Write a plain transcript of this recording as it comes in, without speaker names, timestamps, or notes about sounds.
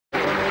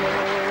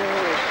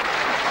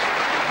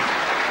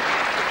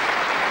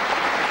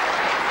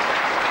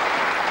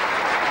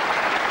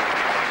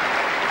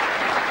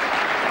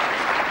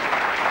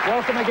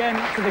Welcome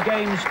again to the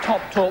game's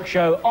top talk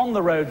show on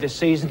the road this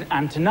season,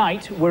 and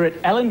tonight we're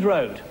at Elland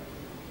Road.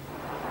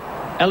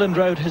 Elland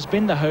Road has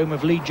been the home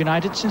of Leeds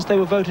United since they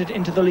were voted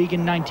into the league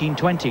in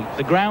 1920.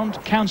 The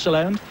ground,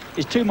 council-owned,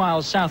 is 2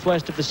 miles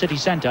southwest of the city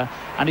centre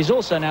and is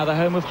also now the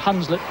home of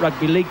Hunslet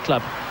Rugby League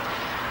Club.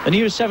 The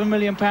new £7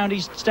 million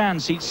East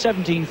Stand seats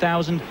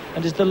 17,000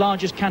 and is the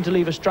largest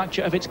cantilever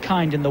structure of its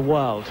kind in the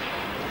world.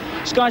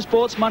 Sky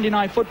Sports Monday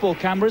Night Football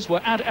cameras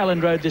were at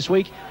Elland Road this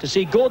week to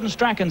see Gordon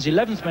Strachan's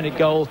 11th minute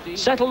goal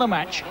settle the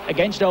match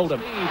against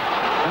Oldham.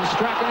 And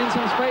Strachan in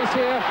some space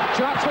here,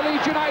 chance for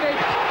Leeds United,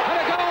 and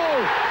a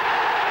goal!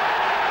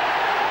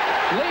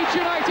 Leeds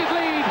United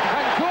lead,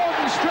 and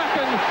Gordon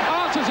Strachan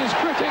answers his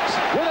critics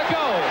with a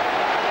goal.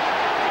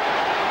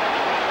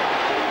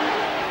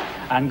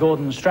 And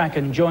Gordon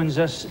Strachan joins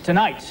us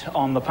tonight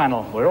on the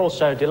panel. We're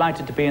also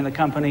delighted to be in the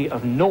company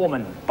of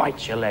Norman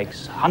Bite Your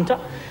Legs Hunter.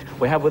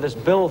 We have with us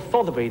Bill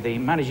Fotherby, the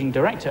Managing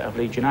Director of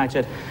Leeds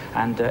United,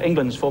 and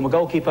England's former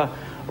goalkeeper,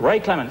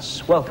 Ray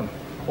Clemence. Welcome,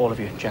 all of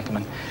you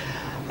gentlemen.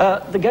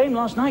 The game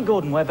last night,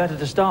 Gordon, where better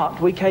to start?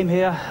 We came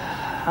here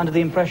under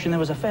the impression there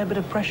was a fair bit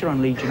of pressure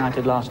on Leeds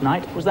United last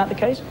night. Was that the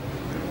case?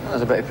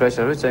 There's a bit of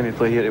pressure every time we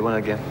play here to win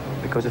a game,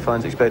 because the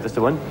fans expect us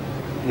to win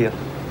here.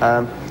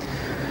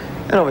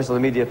 And obviously the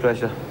media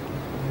pressure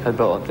had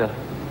built up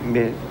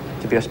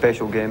to be a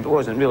special game, but it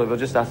wasn't really. We're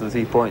just after the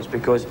 3 points,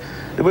 because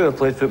the way we've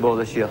played football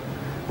this year,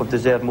 we've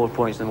deserved more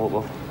points than what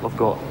we've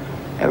got.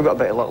 And we got a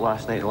bit of luck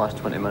last night in the last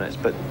 20 minutes,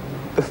 but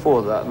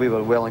before that we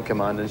were well in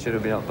command and should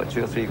have been up by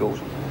 2 or 3 goals.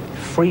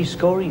 Free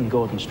scoring,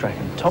 Gordon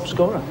Strachan, top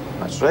scorer.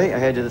 That's right,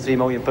 ahead of the £3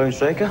 million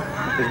striker,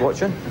 who's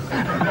watching.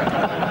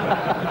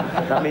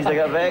 That means I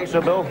get a bit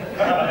extra, Bill.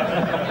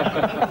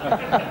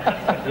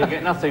 You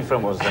get nothing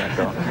from us then,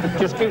 Don.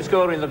 Just keep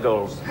scoring the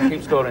goals.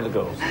 Keep scoring the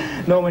goals.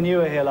 Norman, you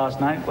were here last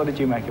night. What did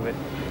you make of it?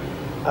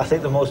 I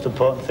think the most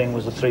important thing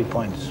was the 3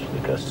 points,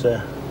 because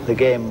the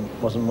game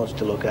wasn't much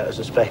to look at as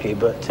a specky,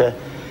 but there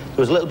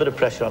was a little bit of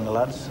pressure on the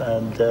lads,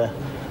 and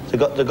they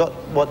got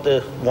what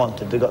they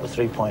wanted. They got the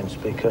 3 points,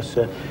 because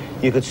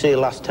you could see the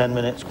last 10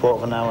 minutes, quarter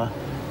of an hour,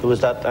 there was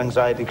that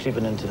anxiety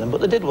creeping into them. But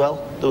they did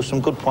well. There was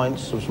some good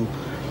points.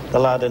 The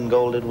lad in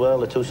goal did well,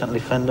 the 2 centre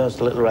defenders,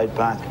 the little right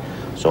back.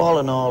 So all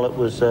in all, it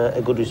was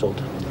a good result.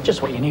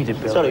 Just what you needed,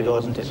 Bill. Sorry, really,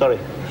 wasn't it? Sorry.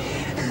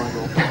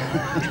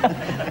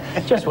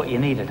 Just what you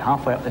needed,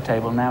 halfway up the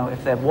table now.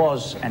 If there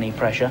was any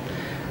pressure,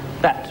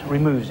 that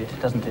removes it,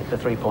 doesn't it, the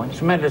 3 points?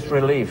 Tremendous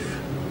relief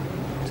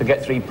to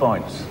get 3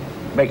 points.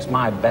 Makes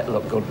my bet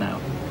look good now.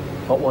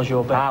 What was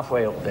your bet?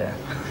 Halfway up there.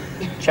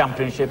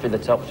 Championship in the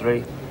top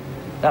 3.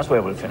 That's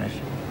where we'll finish.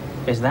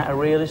 Is that a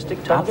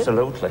realistic target?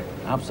 Absolutely,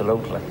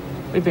 absolutely.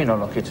 We've been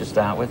unlucky to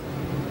start with.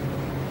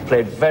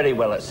 Played very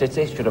well at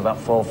City, should have had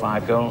 4 or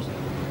 5 goals.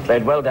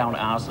 Played well down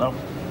at Arsenal.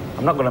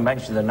 I'm not going to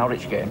mention the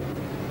Norwich game,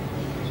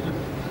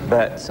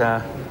 but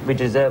we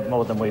deserve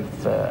more than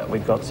we've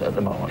got at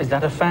the moment. Is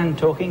that a fan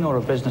talking or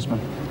a businessman?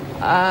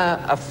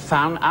 A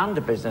fan and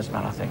a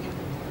businessman, I think.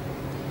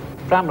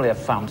 Primarily a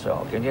fan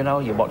talking, you know,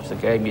 you watch the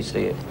game, you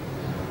see it.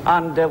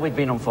 And we've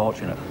been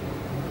unfortunate.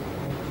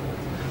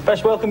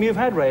 Best welcome you've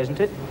had, Ray, isn't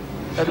it?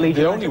 At Leeds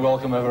the United. only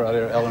welcome ever at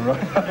Elland Road.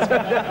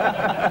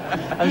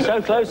 And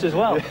so close as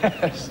well.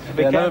 Yes.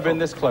 Yeah, never been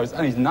this close.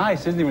 And he's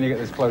nice, isn't he, when you get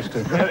this close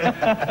to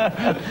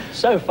him?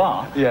 So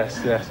far.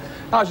 Yes, yes.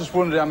 I was just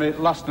wondering, I mean,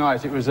 last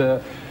night it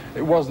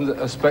wasn't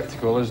a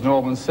spectacle, as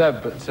Norman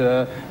said, but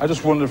I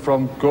just wondered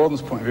from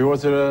Gordon's point of view,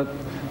 was there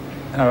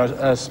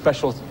a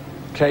special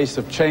case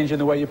of changing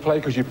the way you play?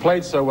 Because you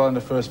played so well in the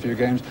first few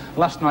games.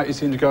 Last night you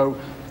seemed to go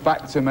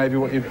back to maybe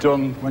what you've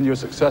done when you were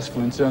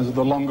successful in terms of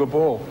the longer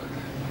ball.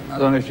 I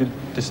don't know if you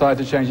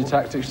decided to change your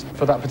tactics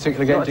for that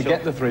particular game to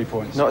get the 3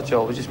 points. Not at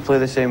all, we just play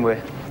the same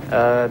way.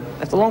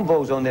 If the long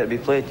ball's on there to be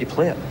played, you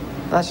play it.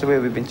 That's the way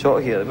we've been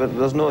taught here. But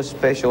there's no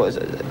special,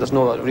 there's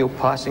no real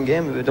passing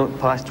game. We don't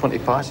pass 20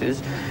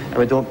 passes and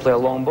we don't play a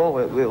long ball.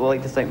 We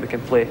like to think we can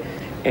play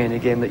any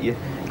game that you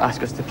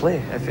ask us to play.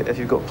 If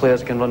you've got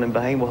players who can run in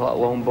behind, we'll have a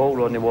long ball.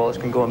 Rodney Wallace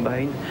can go in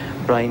behind.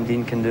 Brian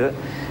Deane can do it.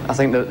 I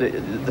think that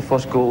the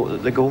first goal,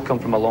 the goal come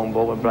from a long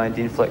ball where Brian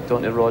Deane flicked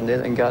onto Rodney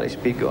and Gary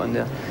Speed got in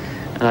there.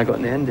 And I got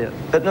in the end there.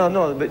 But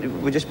no, but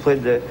we just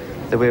played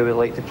the way we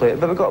like to play it.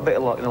 But we got a bit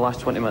of luck in the last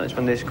 20 minutes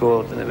when they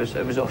scored and it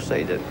was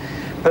offside.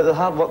 But the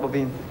hard work we've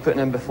been putting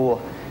in before,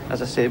 as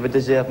I say, we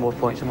deserve more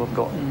points than we've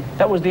got.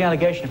 That was the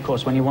allegation, of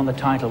course, when you won the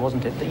title,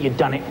 wasn't it? That you'd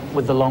done it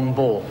with the long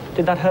ball.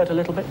 Did that hurt a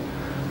little bit?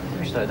 I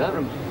wish I had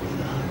room.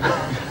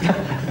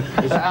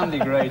 It's Andy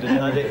Graydon.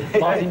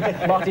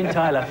 Martin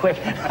Tyler, quick.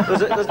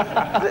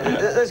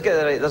 Let's get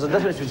it right. There's a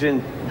difference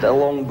between a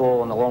long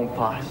ball and a long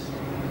pass.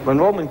 When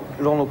Ronald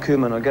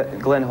Koeman or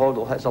Glenn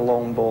Hoddle hits a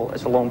long ball,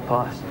 it's a long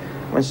pass.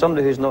 When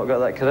somebody who's not got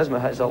that charisma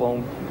hits a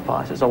long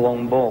pass, it's a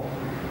long ball.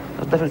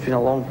 There's a difference between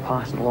a long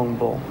pass and a long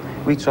ball.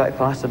 We try to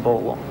pass the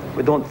ball long.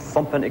 We don't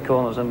thump into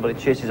corners and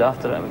everybody chases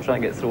after it and we try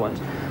and get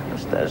through-ins.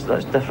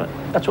 That's different.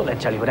 That's what they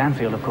tell you at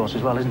Anfield, of course,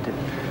 as well, isn't it?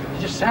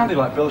 just sounded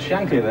like Bill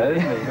Shankly there,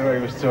 didn't he, the way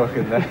he was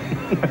talking there?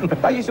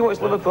 I used to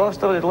watch Liverpool. I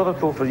studied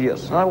Liverpool for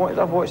years. And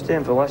I've watched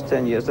them for the last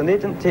 10 years. And they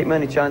didn't take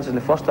many chances in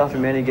the first half of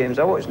many games.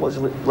 I watched lots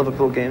of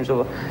Liverpool games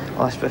over the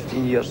last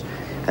 15 years.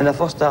 In the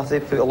first half,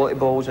 they put a lot of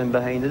balls in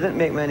behind. They didn't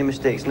make many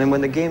mistakes. And then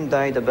when the game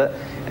died a bit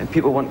and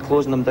people weren't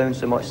closing them down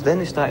so much, then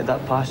they started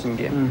that passing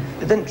game.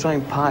 They didn't try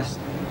and pass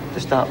to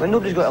start. But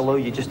nobody's got to allow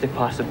you just to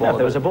pass the ball. Yeah,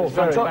 there was a ball.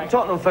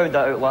 Tottenham found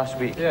that out last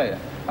week. Yeah.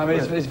 I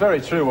mean, it's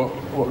very true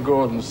what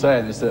Gordon's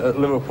saying, is that at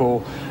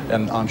Liverpool,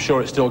 and I'm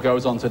sure it still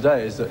goes on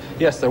today, is that,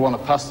 yes, they want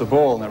to pass the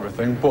ball and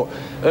everything, but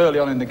early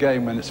on in the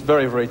game, when it's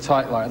very, very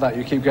tight like that,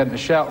 you keep getting a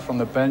shout from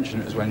the bench,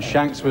 and it was when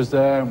Shanks was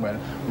there and when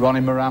Ronnie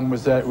Moran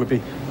was there, it would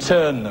be,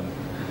 turn them.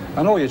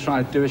 And all you're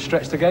trying to do is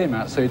stretch the game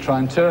out, so you try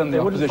and turn the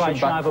opposition back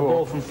forward. They wouldn't try and drive a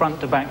ball from front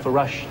to back for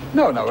Rush?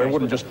 No, they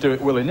wouldn't just do it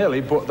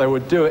willy-nilly, but they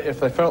would do it if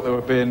they felt they were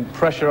being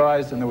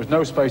pressurised and there was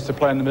no space to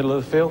play in the middle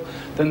of the field,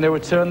 then they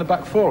would turn the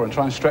back four and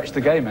try and stretch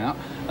the game out,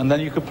 and then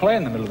you could play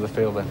in the middle of the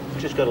field then.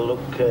 Just got to look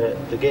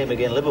at the game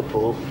against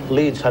Liverpool.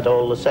 Leeds had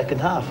all the second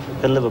half.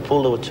 In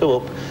Liverpool, they were 2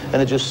 up, and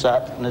they just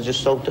sat and they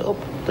just soaked it up.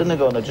 Didn't they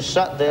go? And they just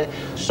sat there,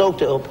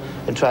 soaked it up,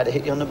 and tried to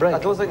hit you on the break. I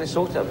don't think they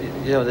soaked it up.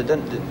 You know, they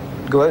didn't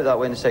go out that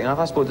way in the second half.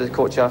 I spoke to the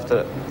coach after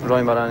it,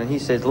 Roy Moran, and he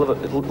said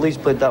Leeds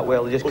played that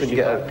well, they just couldn't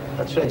get out.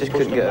 That's right. They just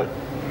couldn't get out.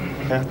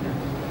 Yeah.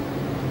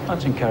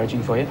 That's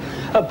encouraging for you.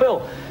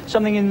 Bill,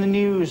 something in the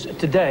news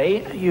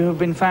today. You have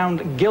been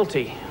found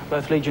guilty,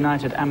 both Leeds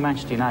United and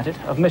Manchester United,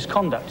 of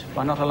misconduct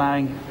by not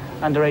allowing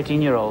under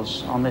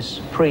 18-year-olds on this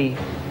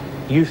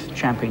pre-youth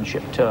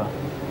championship tour.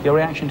 Your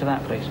reaction to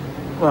that, please?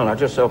 Well, I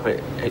just hope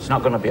it's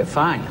not going to be a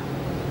fine.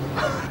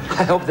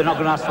 I hope they're not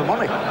going to ask for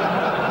money.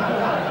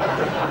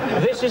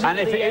 This isn't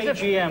the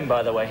AGM,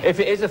 by the way. If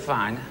it is a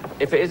fine,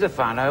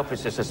 I hope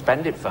it's a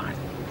suspended fine.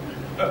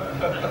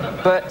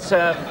 But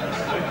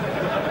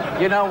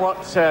you know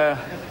what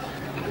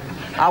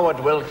Howard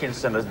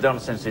Wilkinson has done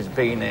since he's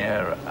been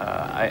here?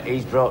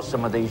 He's brought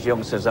some of these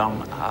youngsters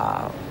on,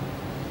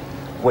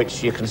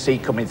 which you can see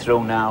coming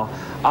through now,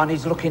 and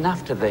he's looking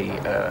after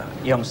the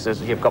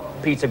youngsters. You've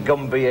got Peter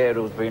Gumby here,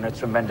 who's been a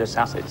tremendous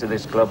asset to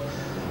this club.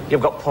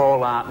 You've got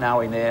Paul Hart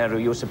now in here, who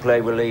used to play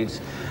with Leeds,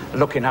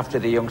 looking after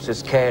the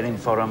youngsters, caring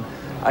for them.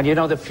 And you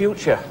know, the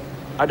future,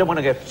 I don't want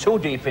to get too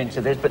deep into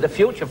this, but the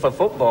future for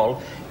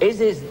football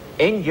is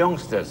in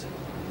youngsters,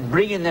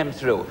 bringing them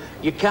through.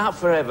 You can't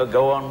forever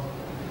go on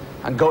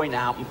and going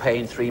out and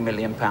paying £3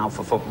 million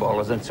for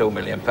footballers and £2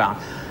 million.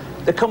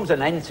 There comes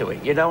an end to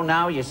it. You know,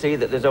 now you see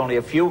that there's only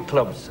a few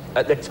clubs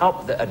at the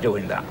top that are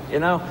doing that, you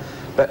know.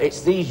 But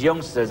it's these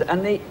youngsters,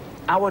 and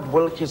Howard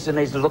Wilkinson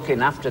is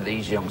looking after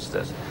these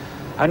youngsters.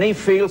 And he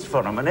feels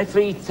for them, and if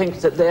he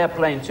thinks that they're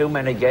playing too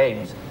many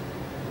games,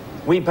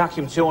 we back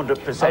him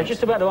 200%. I was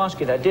just about to ask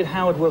you that. Did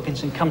Howard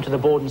Wilkinson come to the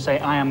board and say,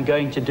 I am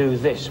going to do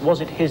this?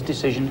 Was it his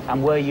decision,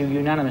 and were you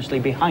unanimously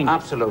behind it?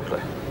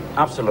 Absolutely.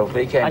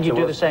 Absolutely. He came and you to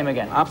do us. the same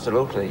again?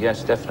 Absolutely,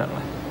 yes,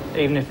 definitely.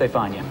 Even if they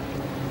fine you?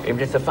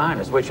 Even if they fine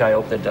us, which I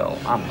hope they don't.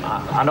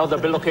 I know they'll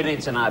be looking in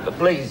tonight, but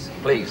please.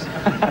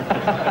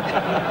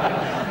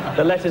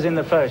 The letter's in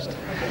the post.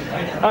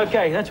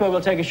 OK, that's where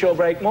we'll take a short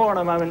break. More in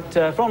a moment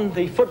from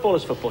the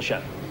Footballers' Football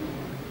Show.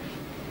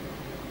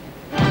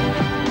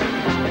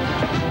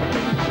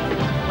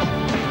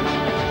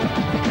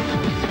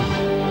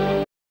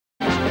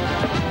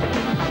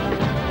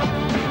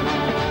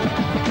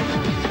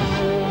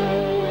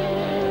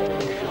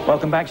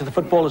 Welcome back to the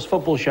Footballers'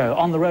 Football Show.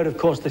 On the road, of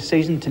course, this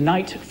season,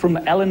 tonight from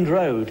Elland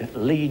Road,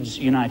 Leeds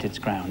United's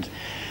ground.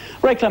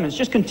 Ray Clemence,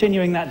 just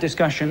continuing that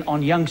discussion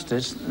on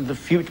youngsters, the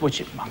future,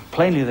 which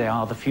plainly they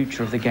are the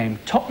future of the game.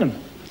 Tottenham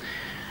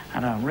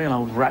had a real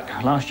old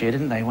rack last year,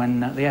 didn't they, when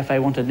the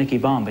FA wanted Nicky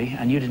Barmby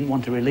and you didn't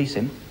want to release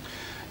him?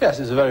 Yes,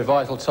 it's a very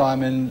vital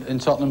time in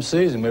Tottenham's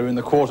season. We were in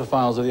the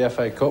quarter-finals of the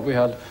FA Cup. We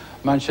had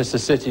Manchester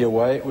City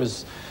away. It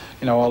was,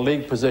 you know, our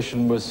league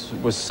position was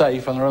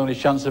safe, and our only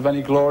chance of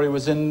any glory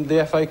was in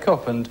the FA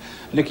Cup. And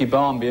Nicky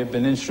Barmby had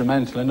been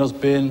instrumental in us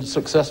being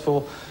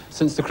successful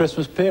since the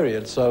Christmas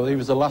period. So he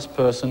was the last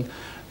person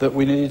that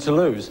we needed to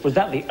lose. Was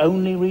that the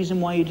only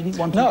reason why you didn't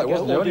want him to go? No, it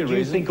wasn't the only reason. Or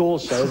did you think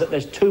also that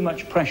there's too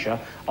much pressure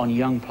on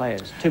young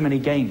players, too many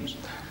games?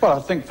 Well,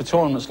 I think for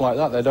tournaments like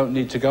that, they don't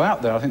need to go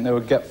out there. I think they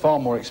would get far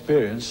more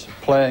experience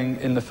playing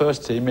in the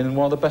first team in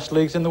one of the best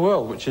leagues in the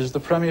world, which is the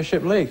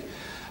Premiership League.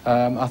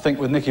 I think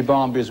with Nicky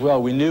Barmby as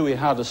well, we knew he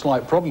had a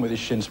slight problem with his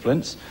shin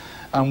splints,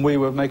 and we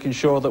were making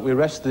sure that we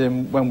rested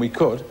him when we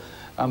could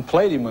and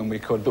played him when we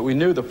could, but we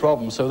knew the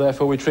problem, so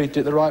therefore we treated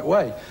it the right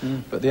way.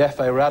 But the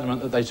FA were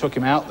adamant that they took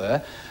him out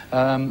there,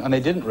 and they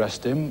didn't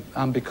rest him,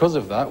 and because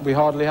of that, we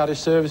hardly had his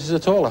services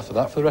at all after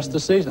that for the rest of the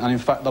season. And in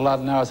fact, the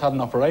lad now has had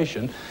an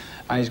operation,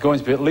 and he's going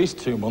to be at least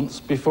 2 months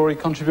before he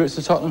contributes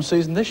to Tottenham's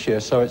season this year,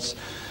 so it's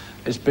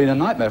been a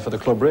nightmare for the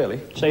club, really.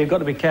 So you've got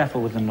to be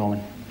careful with them,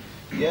 Norman.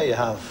 Yeah, you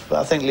have. But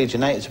I think Leeds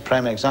United's a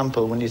prime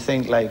example. When you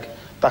think, like,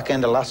 back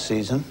end of last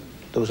season,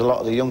 there was a lot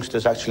of the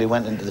youngsters actually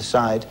went into the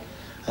side,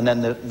 and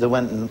then they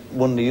went and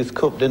won the Youth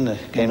Cup, didn't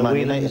they? The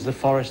Whelans, the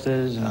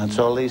Foresters... And it's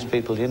all these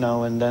people, you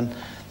know, and then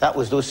that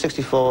was those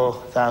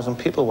 64,000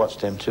 people watched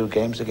them 2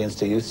 games against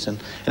the youths, and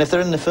if they're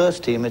in the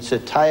first team, it's a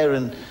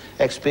tiring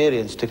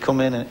experience to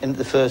come in and into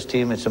the first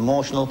team. It's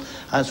emotional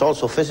and it's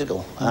also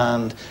physical,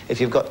 and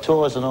if you've got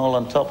tours and all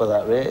on top of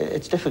that,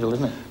 it's difficult,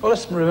 isn't it? Well,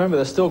 let's remember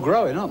they're still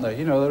growing, aren't they?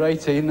 You know, they're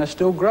 18, they're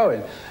still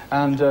growing,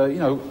 and you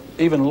know,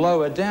 even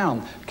lower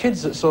down,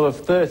 kids at sort of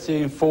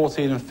 13,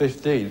 14 and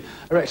 15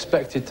 are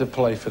expected to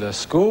play for their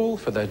school,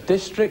 for their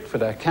district, for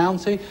their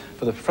county,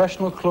 for the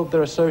professional club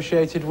they're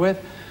associated with.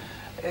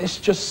 It's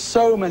just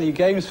so many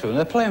games for them.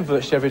 They're playing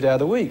virtually every day of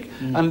the week,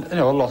 and you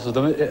know, a lot of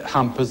them, it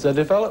hampers their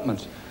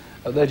development.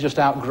 They just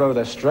outgrow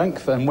their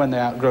strength, and when they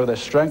outgrow their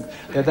strength,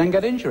 they then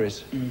get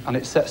injuries, and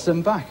it sets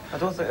them back. I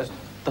don't think there's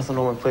nothing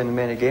wrong with playing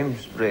many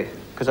games, Ray,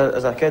 because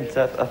as a kid,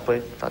 I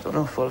played, I don't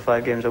know, 4 or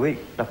 5 games a week.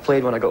 I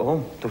played when I got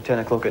home till 10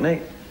 o'clock at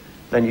night.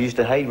 Then you used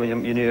to hide when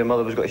you knew your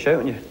mother was going to shout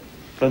on you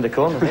round the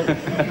corner,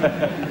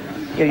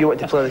 right? You want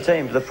to play the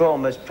time, but the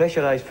problem is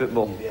pressurised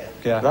football.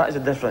 Yeah. That is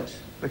the difference.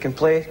 We can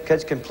play,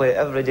 kids can play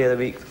every day of the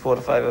week for 4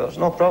 or 5 hours,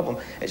 no problem.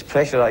 It's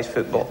pressurised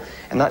football,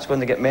 and that's when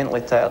they get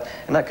mentally tired.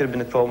 And that could have been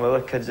the problem with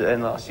other kids that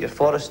in last year.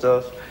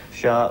 Foresters,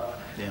 Sharp,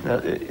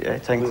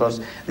 Tinklers,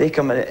 they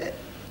come in,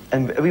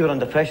 and we were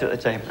under pressure at the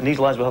time, and these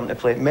lads were having to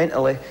play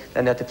mentally,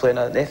 then they had to play in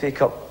the FA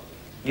Cup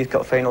Youth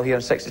Cup final here,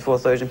 and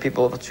 64,000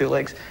 people over 2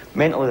 legs.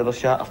 Mentally they were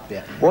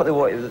shattered. What they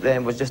wanted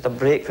then was just a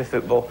break for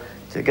football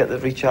to get the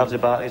recharge the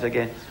batteries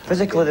again.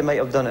 Physically they might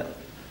have done it,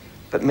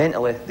 but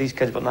mentally, these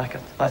kids were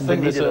knackered. I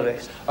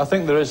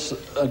think there is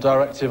a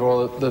directive,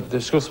 or the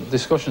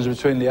discussions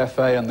between the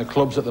FA and the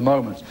clubs at the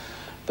moment,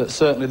 that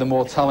certainly the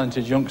more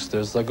talented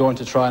youngsters, they're going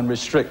to try and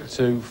restrict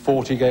to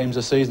 40 games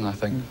a season, I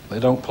think. They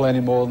don't play any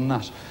more than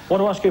that. I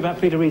want to ask you about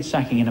Peter Reid's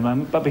sacking in a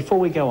moment, but before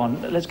we go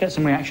on, let's get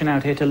some reaction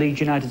out here to Leeds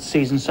United's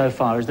season so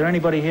far. Is there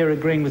anybody here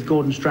agreeing with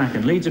Gordon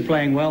Strachan? Leeds are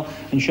playing well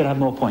and should have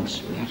more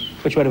points. Yes.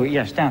 Which way do we...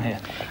 Yes, down here.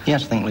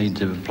 Yes, I think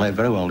Leeds have played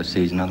very well this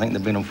season. I think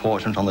they've been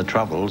unfortunate on the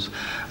travels.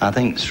 I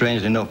think,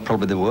 strangely enough,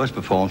 probably the worst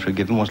performance we've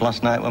given was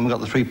last night when we got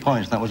the 3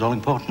 points. That was all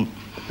important.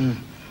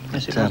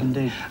 Yes, it was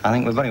indeed. I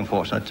think we're very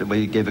unfortunate.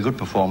 We gave a good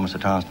performance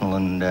at Arsenal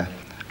and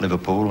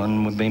Liverpool,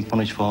 and we've been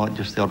punished for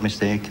just the odd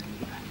mistake.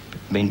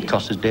 Been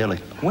cost us dearly.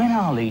 When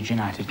are Leeds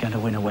United going to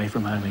win away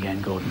from home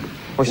again, Gordon?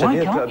 Why can't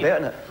you put a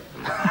bet on it?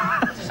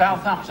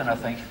 Southampton, I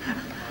think.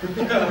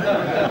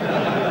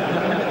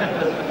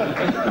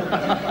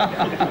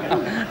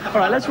 All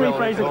right, let's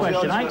rephrase the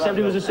question. I accept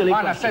it was a silly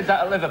question. I said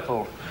that at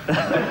Liverpool.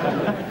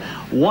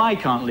 Why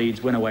can't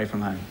Leeds win away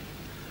from home?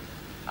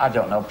 I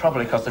don't know,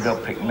 probably because they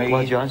don't pick me.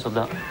 Glad you answered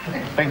that.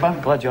 Big man?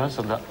 Glad you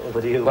answered that.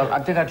 Over to you.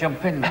 Well, did I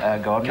jump in,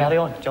 Gordon? Carry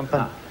on, jump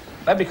in.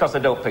 Maybe because they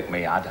don't pick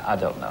me, I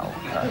don't know.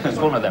 It's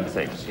one of them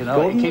things, you know,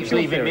 Gordon, he keeps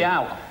leaving me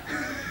out.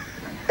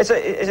 I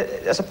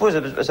suppose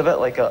it's a bit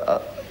like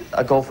a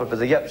golfer with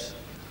the yips.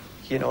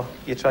 You know,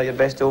 you try your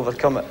best to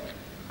overcome it,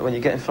 but when you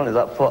get in front of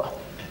that putt,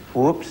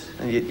 whoops,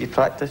 and you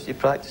practice,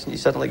 and you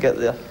suddenly get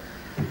there.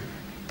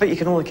 But you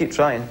can only keep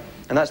trying.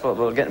 And that's what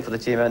we're getting for the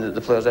team and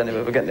the players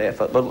anyway. We're getting the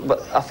effort.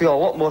 But I feel a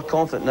lot more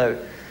confident now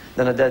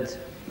than I did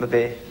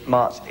maybe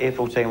March,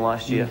 April time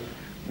last year,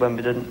 when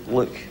we didn't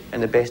look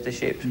in the best of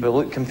shapes. We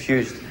looked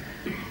confused.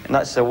 And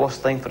that's the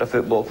worst thing for a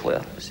football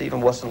player. It's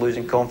even worse than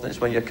losing confidence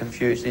when you're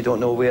confused. You don't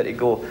know where to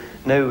go.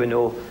 Now we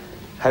know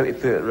how to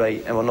put it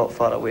right, and we're not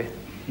far away.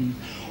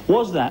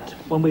 Was that,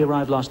 when we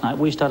arrived last night,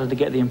 we started to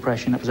get the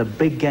impression it was a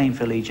big game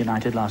for Leeds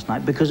United last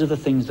night because of the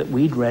things that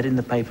we'd read in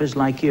the papers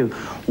like you.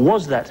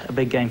 Was that a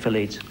big game for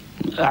Leeds?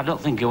 I don't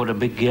think it was a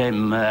big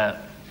game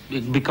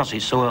because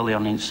it's so early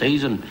on in the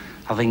season.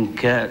 I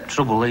think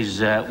trouble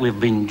is we've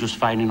been just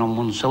firing on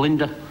one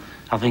cylinder.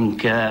 I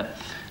think front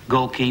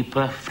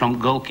goalkeeper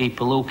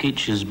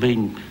Lukic has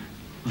been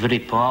very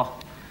poor,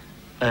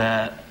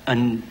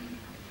 and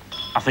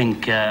I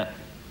think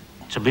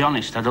to be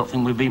honest, I don't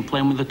think we've been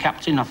playing with the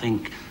captain. I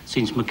think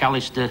since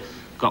McAllister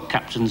got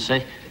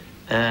captaincy,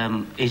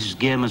 his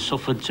game has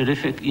suffered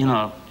terrific. You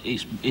know, he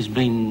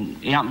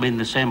hasn't been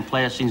the same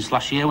player since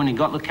last year when he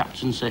got the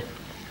captaincy.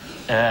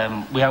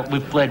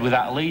 We've played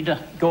without a leader.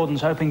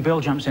 Gordon's hoping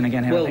Bill jumps in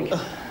again here, I think.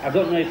 I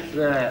don't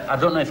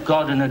know if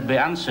Gordon would be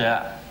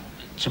answer.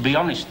 To be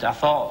honest, I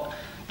thought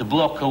the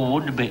bloke who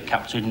would be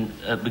captain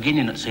at the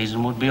beginning of the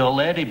season would be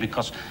O'Leary,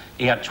 because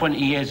he had 20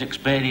 years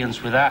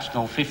experience with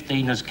Arsenal,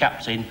 15 as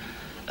captain,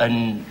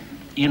 and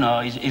you know,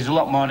 he's a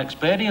lot more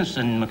experienced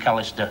than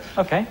McAllister.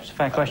 OK, it's a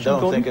fair question. I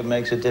don't Gordon? think it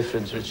makes a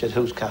difference, Richard,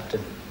 who's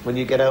captain. When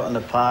you get out in the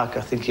park,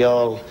 I think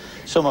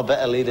some are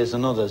better leaders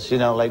than others. You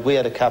know, like we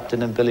had a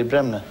captain in Billy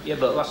Bremner. Yeah,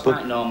 but last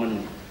night,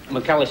 Norman,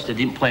 McAllister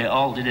didn't play at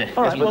all, did he?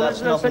 All right, well,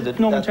 let's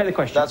Norman take the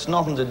question. That's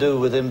nothing to do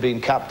with him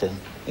being captain.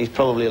 He's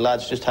probably a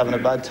lad's just having a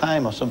bad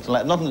time or something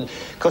like that. Nothing,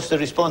 because the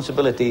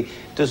responsibility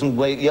doesn't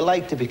wait. You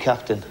like to be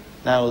captain.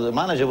 Now, the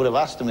manager would have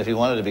asked him if he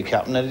wanted to be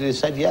captain, and he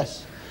said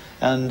yes.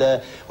 And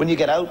when you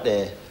get out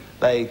there,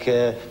 like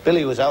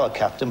Billy was our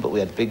captain, but we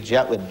had Big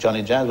Jack, we had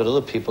Johnny Jack, with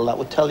other people that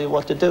would tell you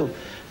what to do.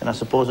 And I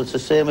suppose it's the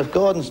same if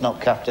Gordon's not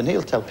captain.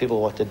 He'll tell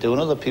people what to do,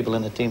 and other people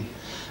in the team.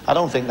 I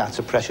don't think that's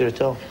a pressure at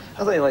all. I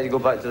think I'd like to go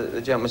back to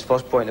the gentleman's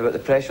first point about the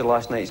pressure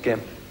last night's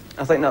game.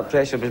 I think that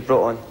pressure was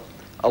brought on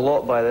a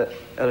lot by the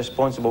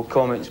irresponsible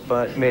comments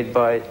made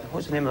by,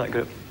 what's the name of that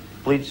group?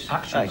 Leeds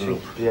Action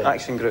Group. Yeah.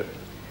 Action Group.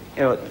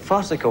 You know,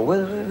 farcical.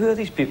 Who are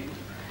these people?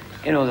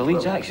 You know, the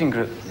Leeds Action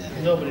Group.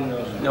 Yeah. Nobody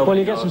knows. Well,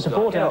 you get some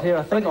support out here,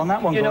 I think, on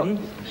that one,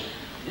 Gordon.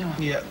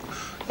 Yeah.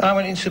 I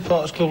went into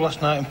supporters club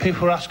last night and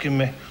people were asking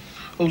me,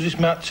 who's this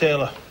Matt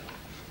Taylor?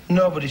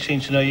 Nobody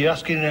seems to know. You're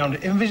asking around.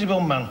 Invisible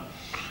man.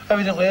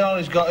 Evidently all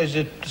he's got is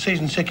a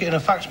season ticket and a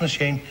fax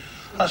machine.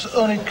 That's the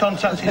only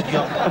contact he's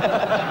got.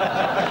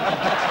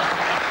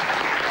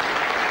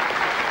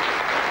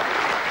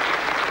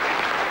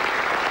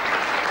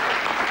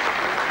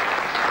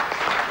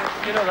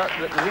 You know,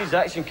 the Leeds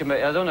Action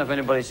Committee, I don't know if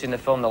anybody's seen the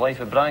film The Life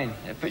of Brian.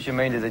 It puts your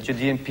mind of the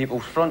Judean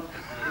People's Front.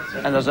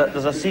 And there's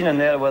a scene in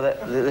there where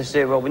they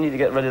say, well, we need to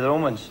get rid of the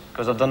Romans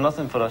because they've done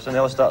nothing for us. And they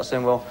all start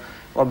saying, well,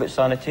 what about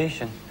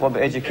sanitation? What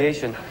about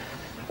education?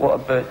 What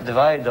about the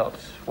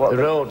viaducts? What the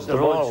about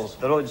roads,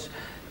 the roads,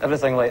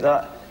 everything like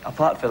that.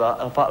 Apart from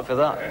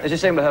that, It's the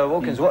same with Howard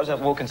Wilkins. What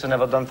has Wilkinson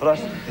ever done for us?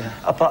 Yeah.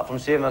 Apart from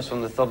saving us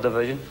from the 3rd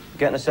Division,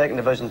 getting the 2nd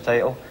Division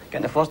title,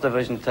 getting the 1st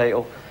Division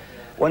title,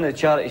 winning the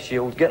Charity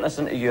Shield, getting us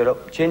into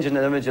Europe, changing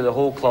the image of the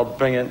whole club,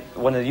 bringing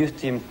winning the youth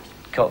team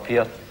cup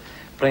here,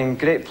 bringing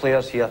great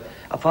players here.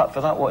 Apart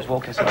from that, what has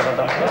Wilkinson ever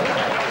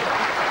done?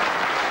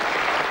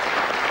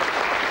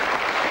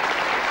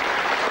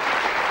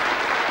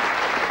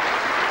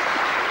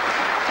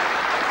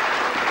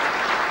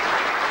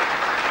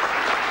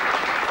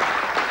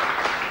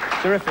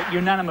 Terrific,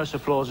 unanimous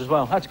applause as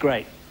well. That's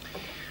great.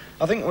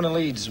 I think one of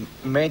Leeds'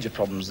 major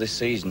problems this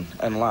season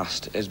and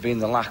last has been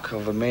the lack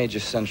of a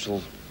major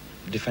central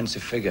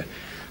defensive figure.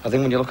 I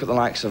think when you look at the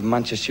likes of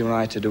Manchester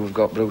United, who have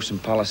got Bruce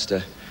and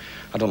Pallister,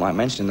 I don't like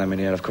mentioning them in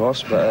here, of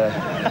course, but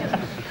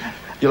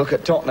you look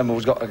at Tottenham,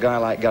 who's got a guy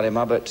like Gary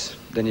Mabbott,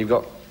 then you've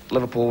got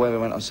Liverpool, where we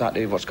went on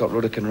Saturday, what's got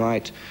Ruddock and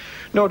Wright.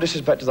 No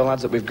disrespect to the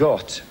lads that we've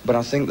got, but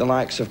I think the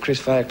likes of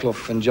Chris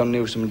Fairclough and John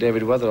Newsom and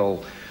David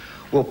Weatherall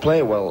will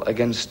play well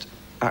against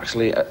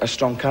actually a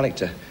strong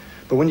character.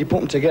 But when you put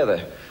them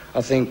together,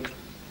 I think,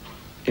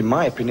 in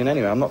my opinion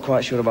anyway, I'm not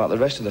quite sure about the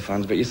rest of the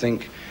fans, but you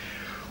think,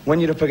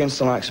 when you're up against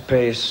the likes of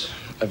Pace,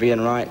 of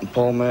Ian Wright and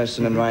Paul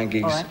Merson and Ryan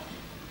Giggs, right.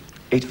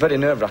 It's very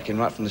nerve-wracking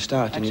right from the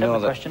start. And you know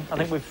that. Question. I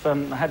think we've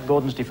had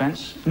Gordon's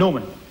defence.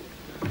 Norman.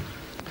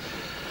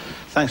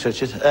 Thanks,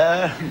 Richard.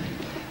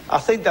 I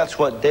think that's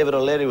what David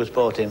O'Leary was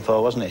brought in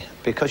for, wasn't he?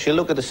 Because you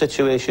look at the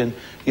situation,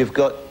 you've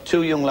got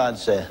 2 young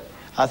lads there.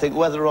 I think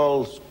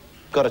Weatherall's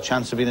got a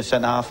chance to be in the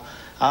centre-half.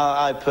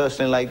 I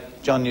personally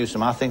like John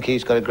Newsom. I think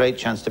he's got a great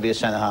chance to be a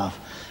centre-half.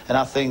 And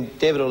I think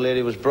David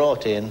O'Leary was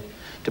brought in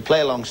to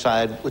play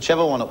alongside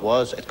whichever one it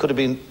was. It could have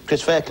been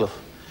Chris Fairclough,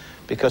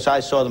 because I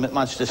saw them at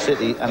Manchester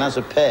City, and as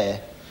a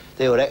pair,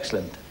 they were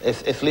excellent.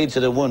 If Leeds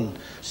had won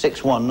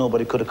 6-1,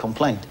 nobody could have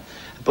complained.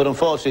 But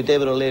unfortunately,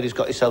 David O'Leary's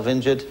got himself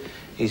injured.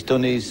 He's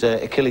done his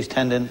Achilles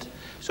tendon,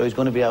 so he's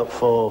going to be out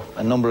for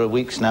a number of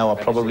weeks now, or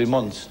probably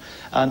months.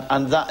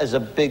 And that is a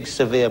big,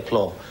 severe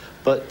blow.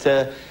 But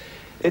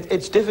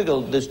it's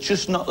difficult. There's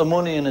just not the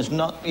money, and there's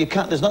not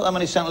that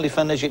many central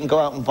defenders you can go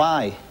out and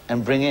buy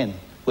and bring in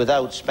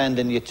without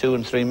spending your £2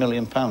 and £3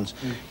 million.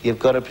 You've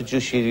got to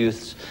produce your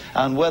youths.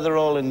 And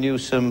Weatherall and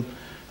Newsom,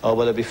 or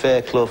whether it be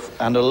Fairclough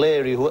and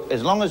O'Leary,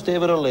 as long as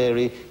David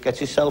O'Leary gets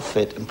himself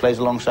fit and plays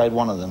alongside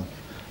one of them,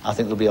 I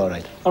think they'll be all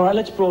right. All right,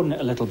 let's broaden it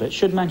a little bit.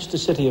 Should Manchester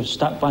City have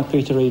stuck by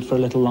Peter Reid for a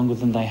little longer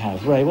than they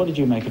have? Ray, what did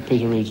you make of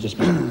Peter Reid's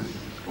dismissal?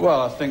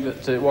 Well, I think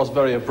that it was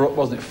very abrupt,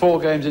 wasn't it? 4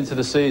 games into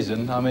the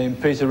season. I mean,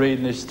 Peter Reid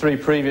in his 3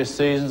 previous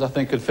seasons, I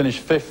think, had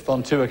finished 5th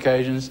on 2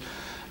 occasions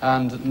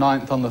and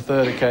 9th on the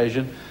 3rd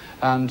occasion.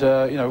 And,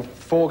 you know,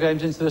 4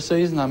 games into the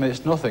season, I mean,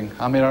 it's nothing.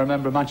 I mean, I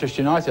remember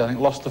Manchester United, I think,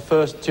 lost the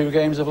first 2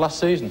 games of last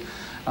season,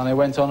 and they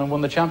went on and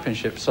won the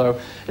championship. So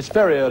it's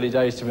very early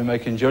days to be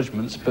making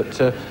judgments, but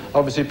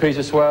obviously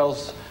Peter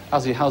Swales,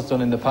 as he has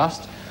done in the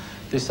past,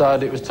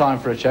 decided it was time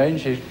for a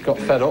change. He got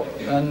fed up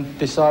and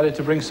decided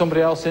to bring somebody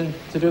else in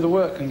to do the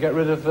work and get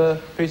rid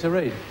of Peter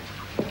Reid.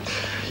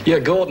 Yeah,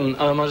 Gordon,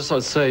 I just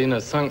like to say, you know,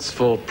 thanks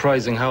for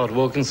praising Howard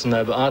Wilkinson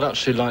there, but I'd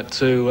actually like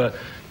to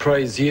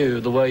praise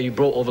you, the way you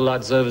brought all the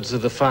lads over to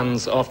the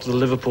fans after the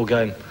Liverpool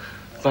game.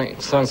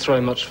 Thanks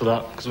very much for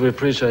that, because we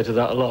appreciated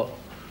that a lot.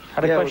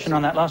 Had a question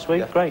on that last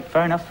week. Yeah. Great,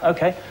 fair enough.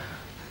 OK.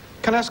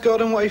 Can I ask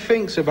Gordon what he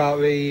thinks about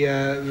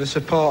the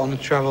support on the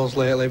travels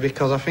lately?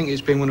 Because I think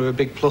it's been one of the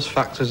big plus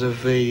factors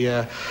of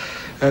the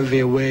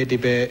away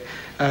debate.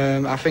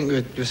 I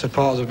think the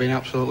supporters have been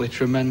absolutely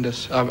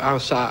tremendous. I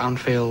was sat at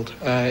Anfield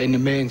in the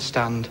main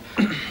stand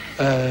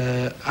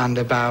and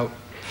about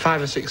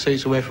 5 or 6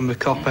 seats away from the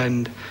Kop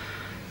end,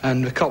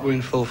 and the Kop were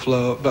in full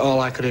flow, but all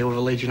I could hear were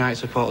the Leeds United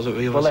supporters at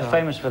the other side. Well, they're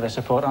famous for their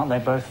support, aren't they,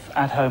 both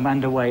at home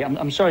and away?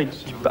 I'm sorry,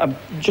 I'd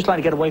just like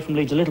to get away from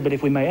Leeds a little bit,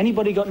 if we may.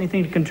 Anybody got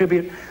anything to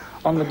contribute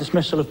on the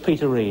dismissal of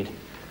Peter Reid?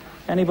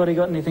 Anybody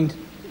got anything to...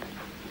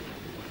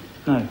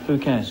 No, who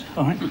cares?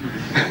 All right.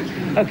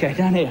 OK,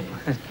 down here.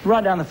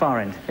 Right down the far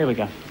end. Here we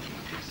go.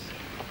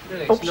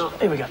 Oops,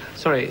 here we go.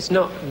 Sorry, it's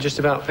not just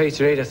about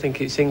Peter Reid. I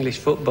think it's English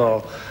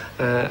football.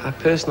 I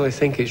personally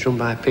think it's run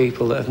by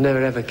people that have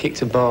never ever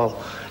kicked a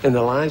ball in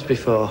their lives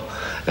before.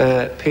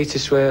 Peter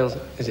Swales,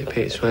 is it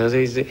Peter Swales?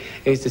 He's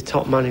the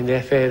top man in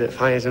the FA that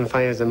fires and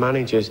fires the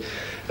managers.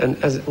 And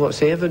what's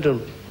he ever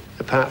done?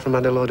 Apart from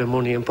add a load of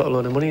money and put a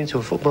load of money into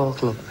a football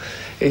club.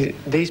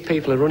 These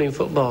people are running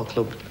football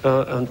club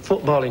and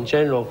football in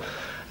general,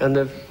 and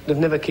they've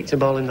never kicked a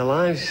ball in their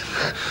lives.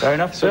 Fair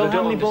enough. So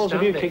how many balls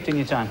have you kicked in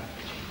your time?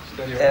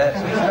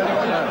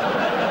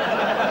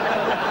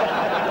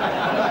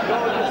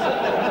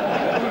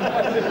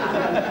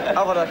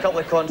 I've had a couple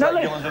of contract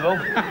dealings with Will.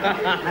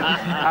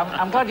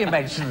 I'm glad you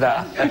mentioned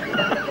that.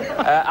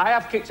 I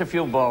have kicked a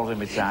few balls in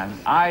my time.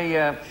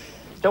 I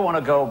don't want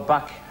to go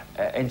back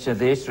into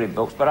the history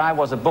books, but I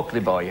was a Buckley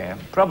boy, yeah.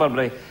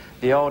 Probably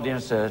the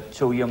audience are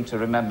too young to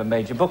remember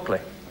Major Buckley.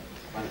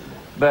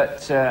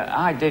 But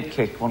I did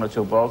kick 1 or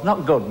 2 balls.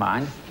 Not good,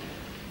 mind.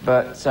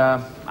 But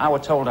I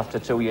was told after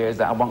 2 years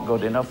that I wasn't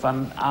good enough,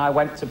 and I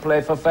went to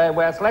play for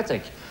Fairway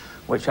Athletic,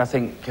 which I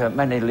think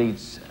many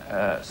Leeds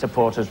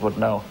supporters would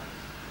know.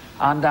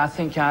 And I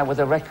think I was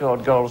a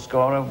record goal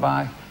scorer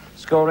by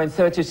scoring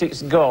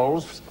 36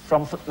 goals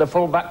from the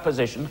full-back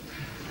position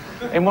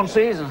in 1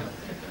 season.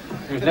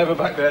 He was never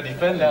back there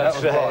defending.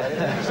 That's right.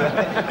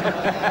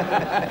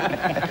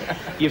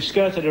 You've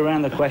skirted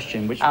around the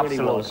question, which really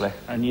was,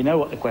 and you know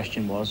what the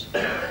question was.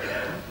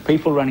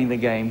 People running the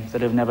game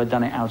that have never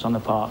done it out on the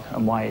park,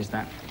 and why is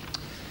that?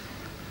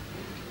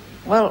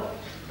 Well,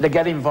 they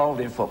get involved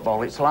in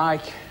football. It's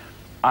like,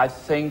 I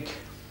think,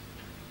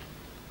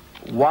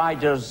 why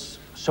does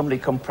somebody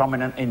come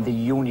prominent in the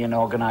union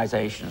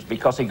organisations?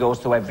 Because he goes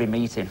to every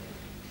meeting,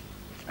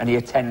 and he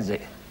attends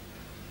it,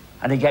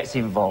 and he gets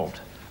involved.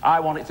 I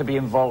wanted to be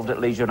involved at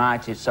Leeds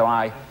United, so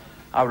I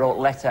wrote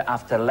letter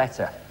after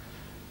letter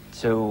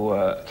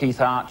to Keith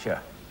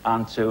Archer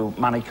and to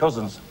Manny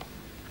Cousins.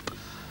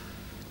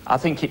 I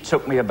think it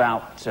took me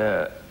about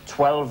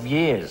 12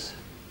 years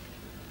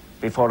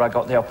before I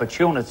got the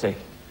opportunity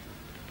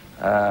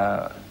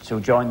to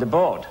join the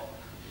board.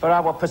 But I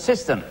was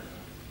persistent,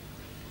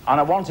 and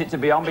I wanted to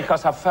be on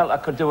because I felt I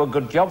could do a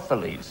good job for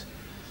Leeds.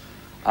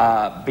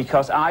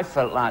 Because I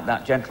felt like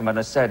that gentleman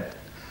has said,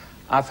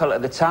 I felt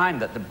at the time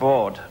that the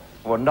board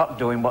were not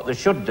doing what they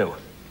should do.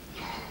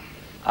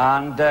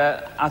 And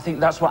I think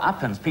that's what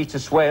happens. Peter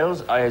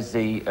Swales is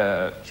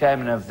the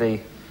chairman of the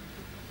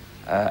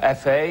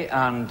FA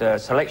and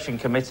selection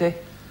committee,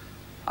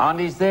 and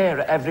he's there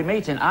at every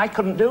meeting. I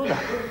couldn't do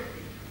that.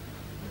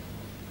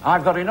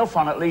 I've got enough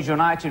on at Leeds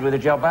United with the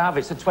job I have.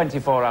 It's a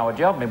 24-hour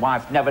job. My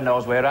wife never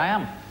knows where I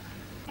am.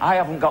 I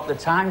haven't got the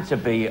time to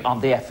be on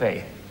the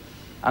FA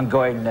and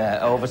going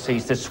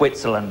overseas to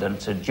Switzerland and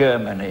to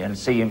Germany and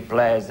seeing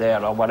players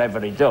there or whatever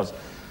he does.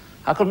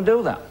 I couldn't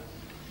do that.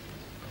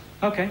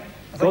 OK.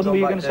 Gordon, were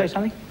you going to say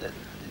something?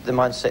 The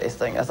Man City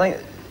thing. I think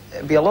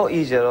it'd be a lot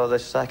easier, all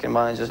this sacking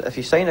managers, if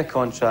you sign a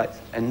contract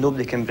and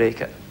nobody can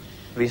break it.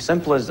 It'd be as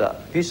simple as that.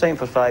 If you sign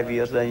for 5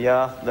 years, then you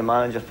are the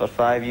manager for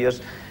 5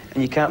 years,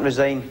 and you can't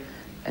resign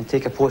and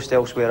take a post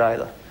elsewhere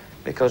either.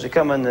 Because you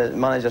come in, the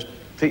managers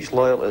preach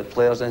loyalty to the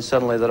players, and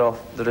suddenly they're off.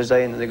 They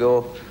resign and they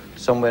go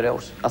somewhere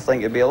else. I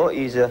think it'd be a lot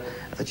easier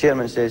if the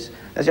chairman says,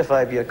 there's your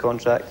 5-year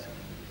contract,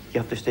 you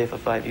have to stay for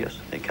 5 years.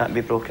 It can't be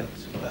broken.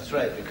 That's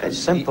right. It's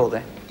simple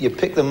then. You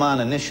pick the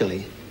man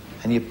initially,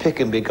 and you pick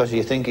him because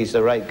you think he's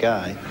the right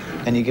guy,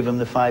 and you give him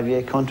the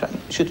 5-year contract.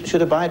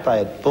 Should abide by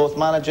it, both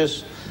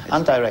managers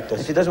and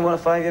directors. If he doesn't want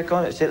a 5-year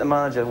contract, say to the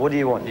manager, what do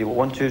you want? Do you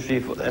want 1, 2, 3,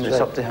 4? And it's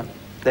up to him.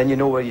 Then you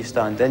know where you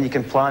stand. Then you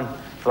can plan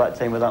for that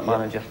time with that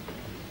manager.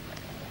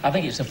 I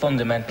think it's a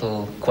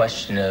fundamental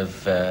question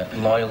of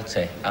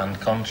loyalty and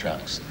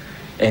contracts,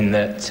 in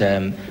that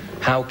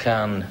how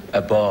can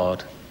a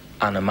board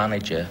and a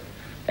manager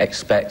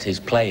expect his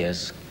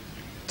players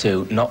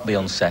to not be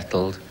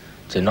unsettled,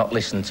 to not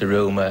listen to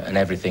rumour and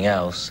everything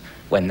else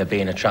when they're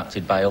being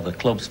attracted by other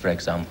clubs, for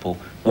example,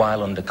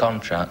 while under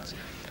contract,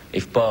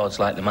 if boards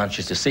like the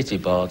Manchester City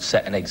board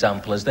set an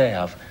example as they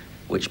have,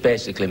 which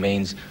basically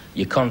means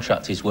your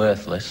contract is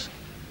worthless,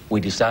 we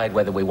decide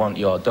whether we want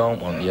you or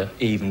don't want you,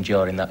 even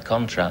during that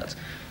contract,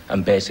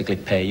 and basically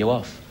pay you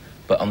off.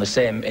 But in the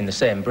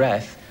same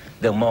breath,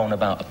 they'll moan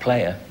about a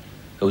player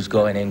who's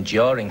going in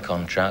during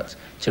contract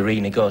to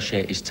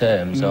renegotiate his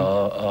terms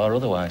or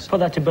otherwise. Put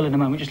that to Bill in a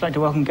moment. Just like to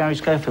welcome Gary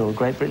Schofield,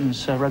 Great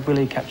Britain's rugby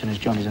league captain, has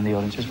joined us in the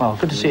audience as well.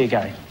 Good to see you,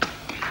 Gary.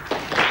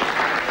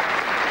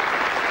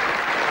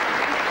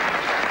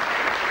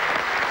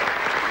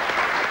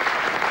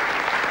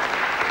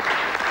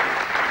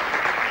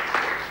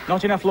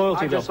 Not enough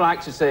loyalty, I'd Bill. just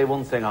like to say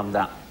one thing on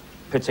that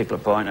particular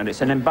point, and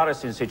it's an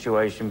embarrassing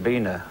situation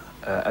being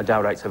a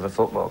director of a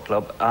football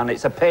club, and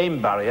it's a pain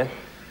barrier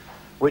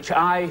which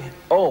I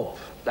hope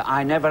that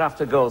I never have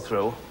to go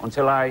through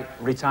until I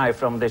retire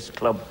from this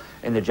club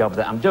in the job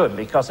that I'm doing,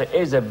 because it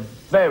is a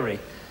very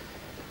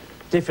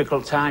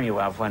difficult time you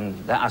have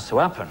when that has to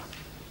happen.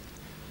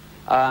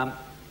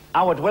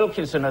 Howard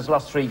Wilkinson has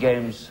lost 3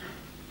 games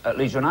at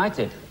Leeds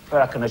United,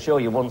 but I can assure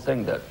you one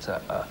thing,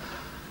 that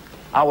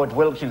Howard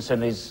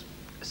Wilkinson is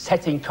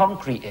setting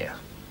concrete here.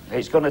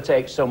 It's going to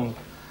take some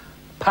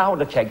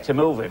powder keg to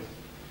move him,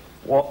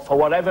 for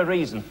whatever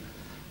reason,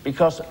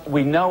 because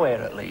we know here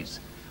at Leeds,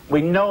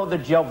 we know the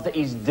job that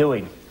he's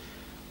doing.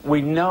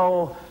 We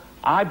know,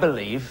 I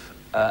believe,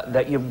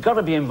 that you've got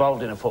to be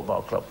involved in a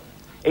football club.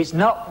 It's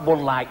not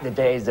one like the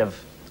days of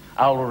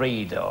Al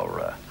Reid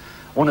or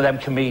one of them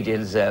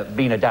comedians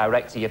being a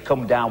director. You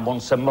come down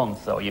once a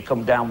month or you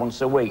come down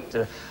once a week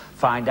to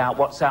find out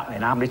what's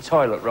happening, how many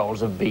toilet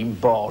rolls have been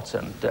bought,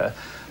 and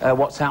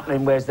what's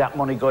happening, where's that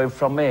money going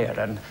from here,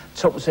 and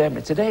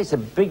today it's a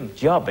big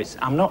job.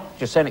 I'm not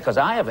just saying it because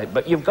I have it,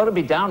 but you've got to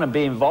be down and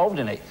be involved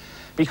in it,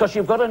 because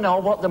you've got to know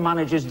what the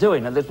manager's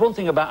doing. And there's one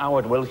thing about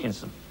Howard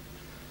Wilkinson: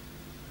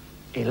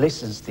 he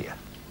listens to you.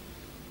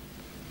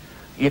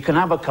 You can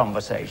have a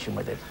conversation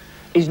with him.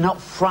 He's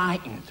not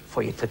frightened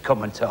for you to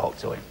come and talk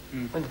to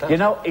him. You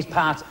know, he's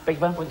part...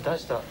 Big man? When did that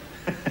start?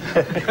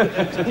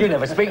 You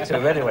never speak to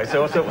him anyway,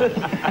 so...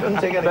 Don't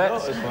take any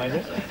notice, mind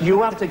you.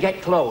 You have to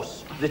get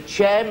close. The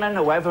chairman,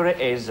 whoever it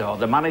is, or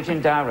the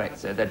managing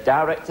director, the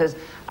directors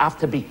have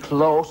to be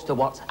close to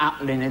what's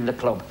happening in the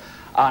club.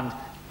 And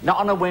not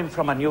on a whim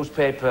from a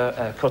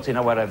newspaper cutting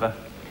or whatever.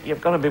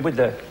 You've got to be with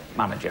the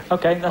manager.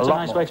 OK, that's a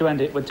nice way to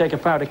end it. We'll take a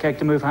powder keg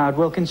to move Howard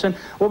Wilkinson.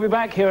 We'll be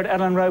back here at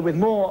Elland Road with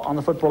more on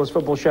the Footballers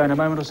Football Show in a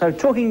moment or so,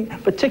 talking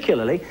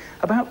particularly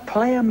about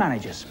player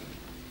managers.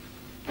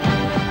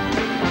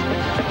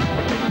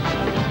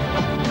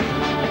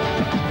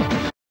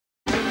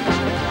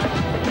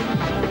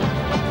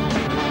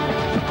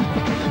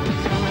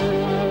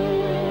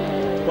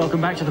 Welcome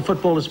back to the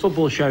Footballers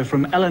Football Show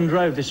from Elland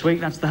Road this week.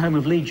 That's the home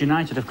of Leeds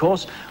United, of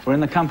course. We're in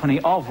the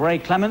company of Ray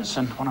Clemence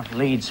and one of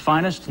Leeds'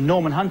 finest,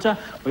 Norman Hunter.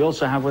 We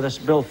also have with us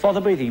Bill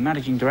Fotherby, the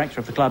managing director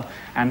of the club,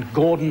 and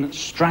Gordon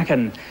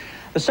Strachan.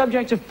 The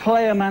subject of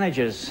player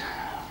managers.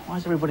 Why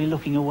is everybody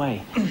looking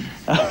away?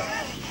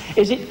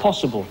 Is it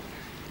possible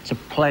to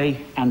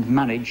play and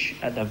manage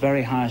at the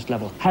very highest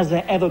level? Has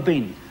there ever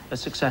been a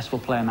successful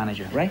player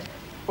manager? Ray?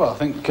 Well, I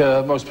think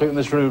most people in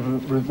this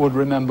room would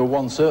remember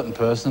one certain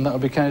person, and that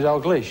would be Kenny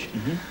Dalglish.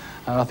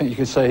 And I think you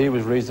could say he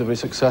was reasonably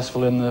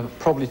successful in the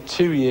probably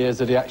 2 years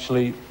that he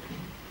actually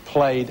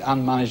played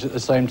and managed at the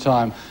same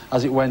time.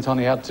 As it went on,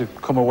 he had to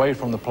come away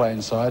from the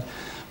playing side.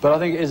 But I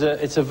think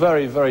it's a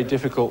very, very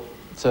difficult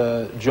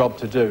job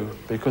to do,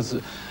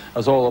 because,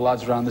 as all the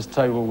lads around this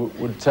table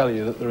would tell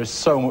you, that there is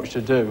so much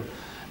to do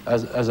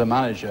as a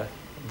manager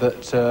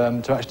that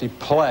to actually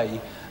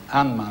play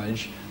and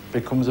manage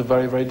becomes a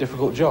very, very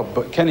difficult job.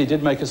 But Kenny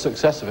did make a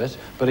success of it,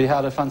 but he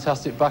had a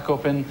fantastic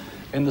backup in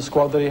the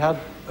squad that he had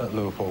at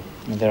Liverpool.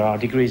 There are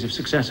degrees of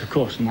success, of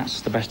course, and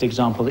that's the best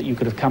example that you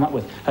could have come up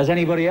with. Has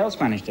anybody else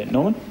managed it,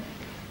 Norman?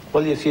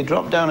 Well, if you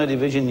drop down a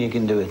division, you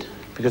can do it.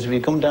 Because if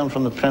you come down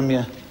from the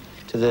Premier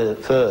to the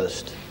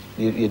First,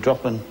 you're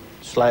dropping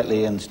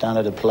slightly in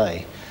standard of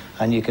play,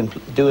 and you can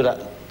do it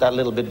that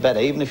little bit better.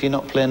 Even if you're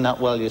not playing that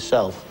well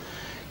yourself,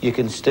 you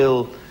can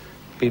still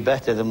be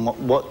better than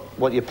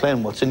what you're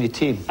playing, what's in your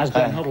team. As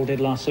Glenn Hoddle did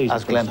last season.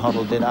 As Glenn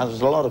Hoddle did,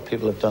 as a lot of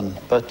people have done.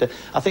 But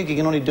I think you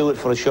can only do it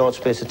for a short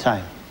space of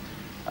time.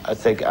 I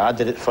think I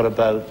did it for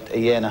about a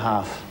year and a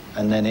half,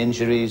 and then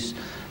injuries,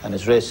 and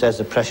as Ray says,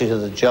 the pressures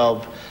of the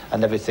job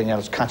and everything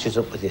else catches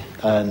up with you.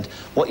 And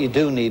what you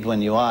do need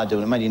when you are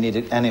doing it, man, you need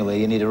it anyway,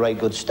 you need a right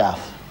good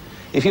staff.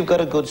 If you've got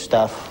a good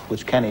staff,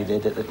 which Kenny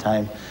did at the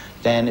time,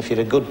 then if you're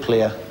a good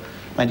player,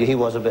 mind you, he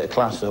was a bit of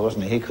class though,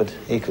 wasn't he?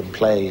 He could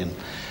play,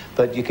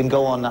 but you can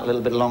go on that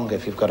little bit longer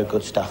if you've got a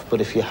good staff. But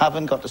if you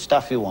haven't got the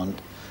staff you want,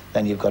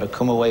 then you've got to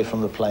come away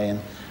from the playing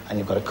and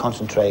you've got to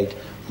concentrate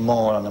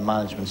more on the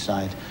management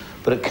side.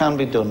 But it can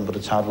be done, but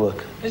it's hard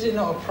work. Is it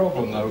not a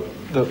problem, though,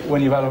 that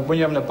when you're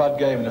having a bad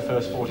game in the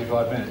first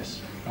 45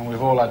 minutes, and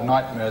we've all had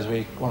nightmares,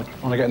 we want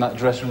to get in that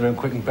dressing room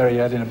quick and bury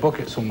your head in a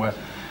bucket somewhere,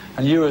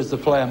 and you as the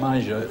player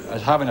manager,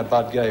 as having a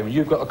bad game,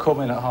 you've got to come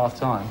in at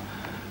half-time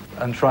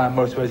and try and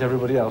motivate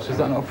everybody else. Is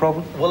that not a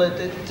problem? Well,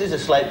 it is a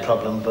slight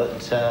problem,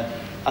 but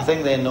I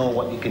think they know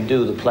what you can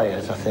do, the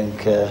players. I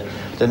think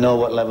they know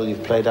what level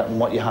you've played at and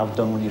what you have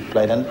done when you've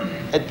played. And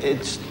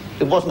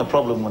it wasn't a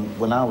problem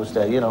when I was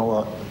there, you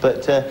know.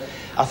 But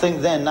I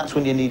think then that's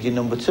when you need your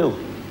number two.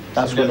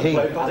 That's when he...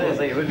 I don't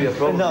think it would be a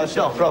problem. No, it's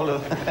not a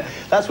problem.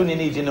 That's when you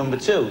need your number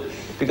two,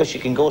 because you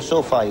can go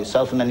so far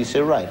yourself and then you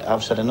say, right,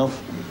 I've said enough,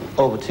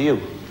 over to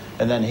you.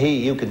 And then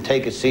you can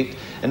take a seat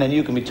and then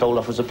you can be told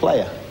off as a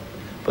player.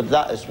 But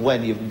that is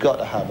when you've got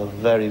to have a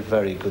very,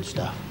 very good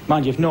staff.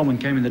 Mind you, if Norman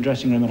came in the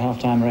dressing room at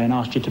half-time, Ray, and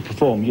asked you to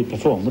perform, you'd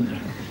perform, wouldn't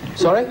you?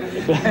 Sorry?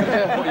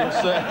 Yeah, what you'll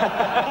say.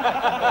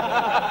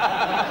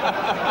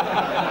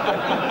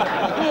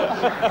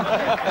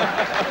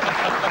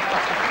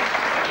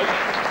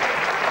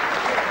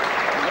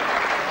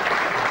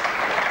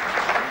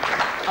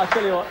 I'll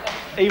tell you what,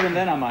 even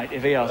then I might,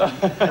 if he asked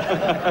me.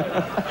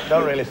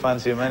 Don't really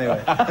fancy him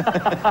anyway.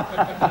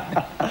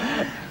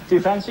 Do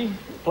you fancy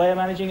player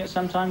managing at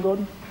some time,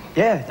 Gordon?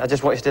 Yeah, I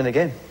just want to stay in the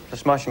game. A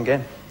smashing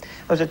game.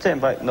 I was taking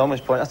back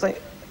Norman's point. I think,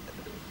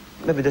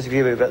 maybe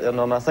disagree with you a bit there,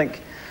 Norman. I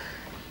think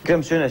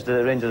Graham Souness did it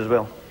at Rangers as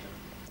well.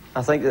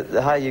 I think that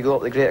the higher you go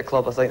up, the greater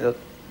club, I think that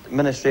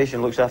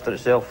administration looks after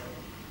itself.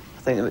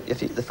 I think that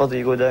if the further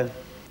you go down,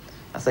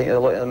 I think a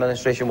lot of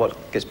administration work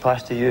gets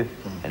passed to you.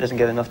 It doesn't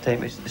give enough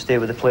time to stay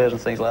with the players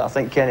and things like that. I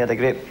think Kenny had a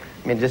great...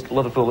 I mean, just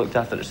Liverpool looked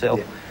after itself.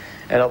 Yeah.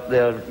 And up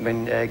there,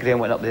 when Graham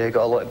went up there, he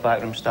got a lot of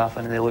backroom staff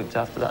in, and they looked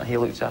after that, and he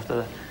looked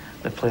after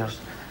the players.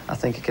 I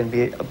think it can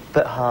be a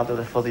bit harder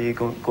the further you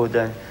go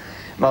down.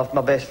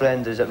 My best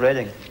friend is at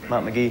Reading,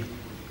 Matt McGee,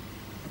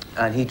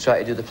 and he tried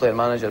to do the player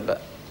manager,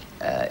 but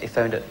he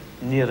found it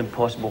near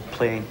impossible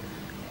playing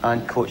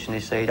and coaching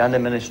his side and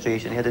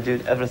administration. He had to do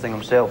everything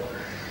himself.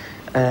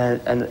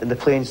 And the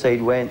playing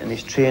side went, and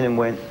his training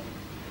went,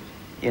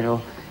 you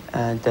know.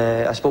 And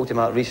I spoke to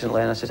Matt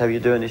recently, and I said, "How are you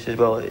doing?" He says,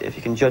 "Well, if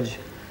you can judge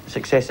the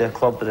success of a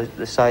club by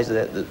the size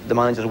of the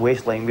manager's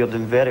waistline, we're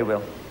doing very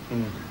well."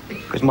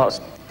 Because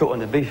Matt's put on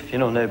the beef, you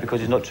know, now because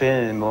he's not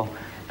training anymore.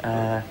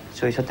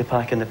 So he's had to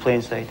pack in the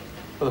playing side.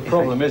 Well, the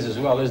problem is as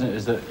well, isn't it,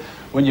 is that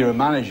when you're a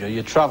manager,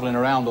 you're travelling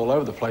around all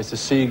over the place to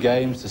see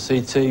games, to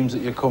see teams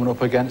that you're coming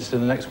up against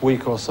in the next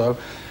week or so.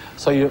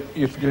 So you're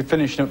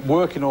finishing up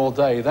working all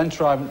day, then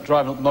driving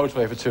up the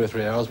motorway for 2 or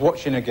 3 hours,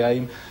 watching a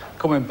game,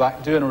 coming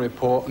back, doing a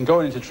report, and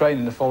going into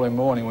training the following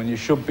morning when you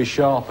should be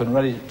sharp and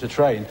ready to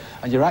train,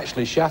 and you're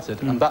actually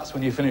shattered, and that's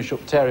when you finish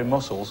up tearing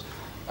muscles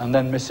and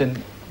then missing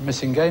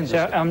games.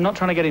 So I'm not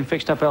trying to get him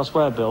fixed up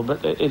elsewhere, Bill,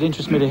 but it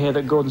interests me to hear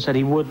that Gordon said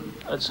he would,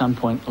 at some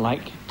point,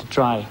 like to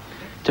try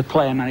to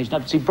play and manage. Now,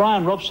 see,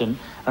 Brian Robson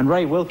and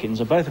Ray Wilkins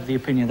are both of the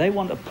opinion they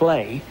want to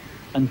play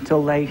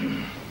until they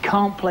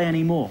can't play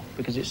anymore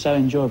because it's so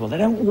enjoyable. They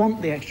don't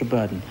want the extra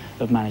burden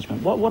of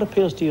management. What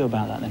appeals to you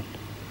about that, then?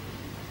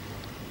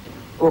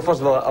 Well, first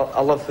of all,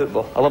 I love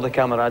football. I love the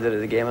camaraderie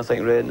of the game. I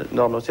think Ray and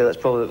Norman will say that's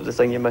probably the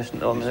thing you miss.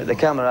 The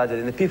camaraderie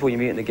and the people you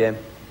meet in the game.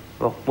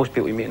 Well, most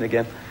people you meet in the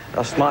game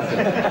are smashing.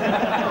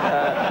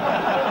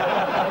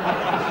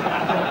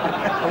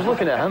 I was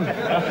looking at him.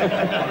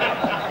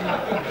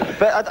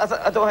 But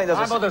I don't think there's...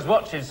 My mother's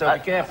watching, so be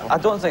careful. I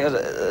don't think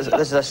this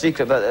is a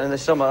secret, but in the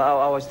summer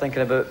I was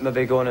thinking about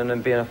maybe going in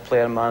and being a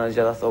player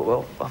manager. I thought,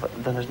 well,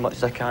 I've done as much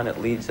as I can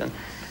at Leeds, and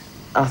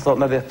I thought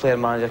maybe a player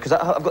manager, because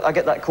I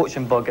get that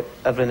coaching bug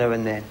every now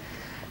and then.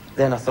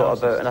 Then I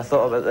thought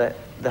about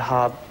the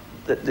hard...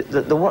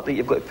 The work that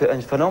you've got to put in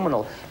is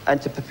phenomenal.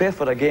 And to prepare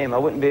for a game, I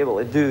wouldn't be able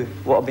to do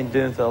what I've been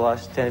doing for the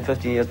last 10,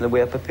 15 years in the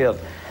way I prepared.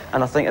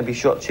 And I think I'd be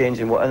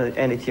short-changing what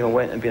any team I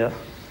went and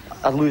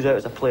I'd lose out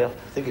as a player.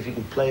 I think if you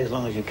can play as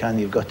long as you can,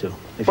 you've got to.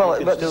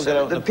 Well, but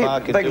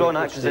the big Ron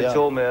actors had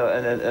told me,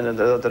 and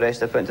the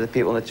rest I put into the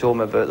people that told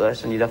me about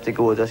this, and you'd have to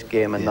go with this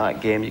game and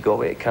that game, you've got to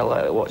wait to kill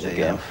out to watch the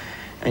game.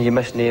 And you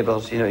miss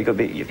neighbours, you know, you've got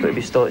to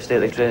be still at stay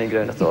at the training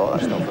ground. I thought, oh,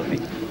 that's not for me.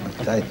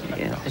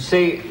 You know.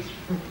 See,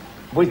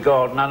 with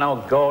Gordon, I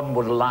know Gordon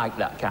would like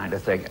that kind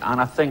of thing,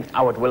 and I think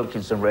Howard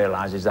Wilkinson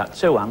realises that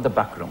too, and the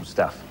backroom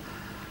staff.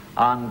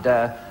 And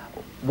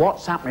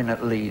what's happening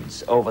at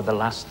Leeds over the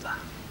last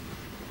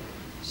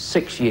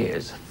 6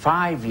 years,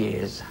 5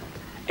 years,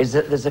 is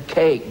that there's a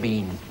cake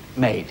being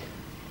made.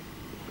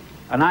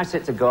 And I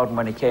said to Gordon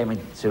when he came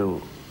into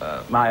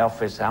my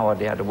office, Howard,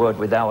 he had a word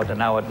with Howard,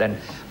 and Howard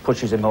then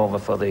pushes him over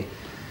for the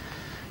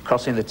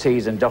crossing the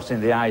T's and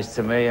dotting the I's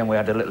to me, and we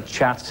had a little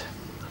chat.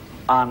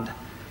 And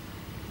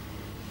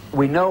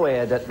we know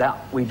here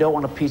that we don't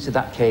want a piece of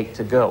that cake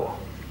to go.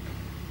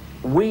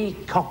 We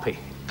copy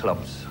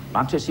clubs.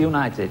 Manchester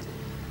United.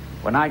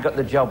 When I got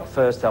the job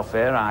first off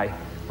here, I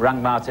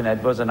rang Martin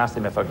Edwards and asked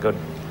him if I could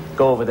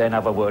go over there and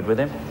have a word with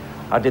him.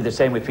 I did the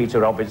same with Peter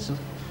Robinson.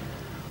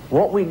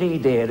 What we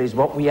need here is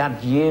what we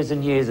had years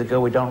and years ago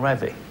with Don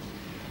Revie.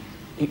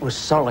 It was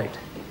solid.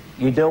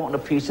 You don't want a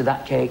piece of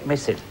that cake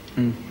missing.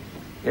 You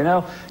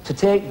know, to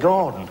take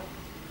Gordon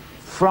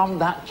from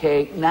that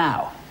cake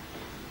now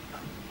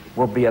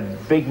would be a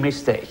big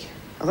mistake.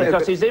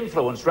 Because his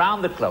influence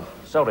round the club.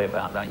 Sorry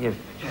about that. You've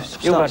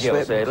had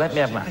your say. Let me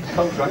have mine.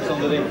 Contract's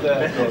underneath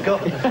there.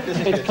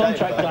 It's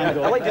contract time.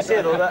 I like to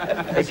say, though,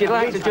 that... If you'd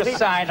like to just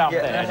sign up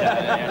there.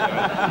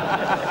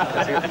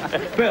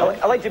 Bill,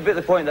 I like to put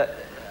the point that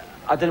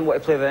I didn't want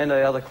to play with any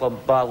other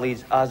club bar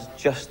Leeds as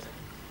just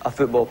a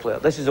football player.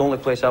 This is the only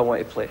place I want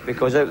to play,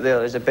 because out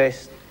there is the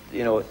best,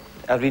 you know,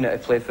 arena to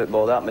play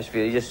football, the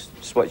atmosphere. You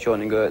just switch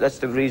on and go out. That's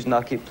the reason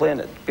I keep playing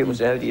it. People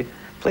say, how do you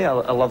play? I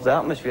love the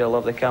atmosphere, I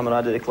love the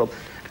camaraderie of the club.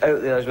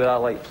 Out there is where I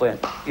like playing.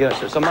 You know,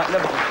 so it's a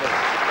magnificent place.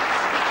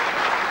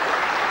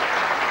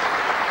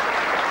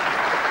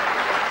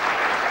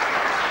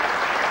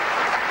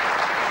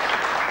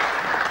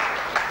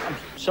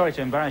 Sorry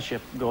to embarrass you,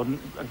 Gordon.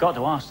 I've got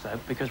to ask, though,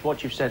 because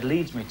what you've said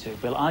leads me to,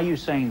 Bill, are you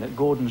saying that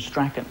Gordon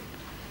Strachan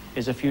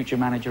is a future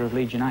manager of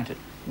Leeds United?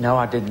 No,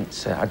 I didn't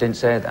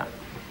say that.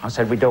 I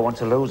said we don't want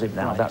to lose him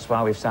now. Right. That's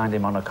why we've signed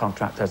him on a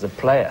contract as a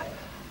player.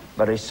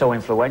 But he's so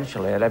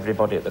influential here,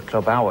 everybody at the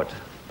club, Howard,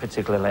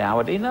 particularly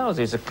Howard, he knows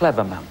he's a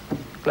clever man.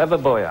 Clever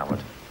boy, Howard.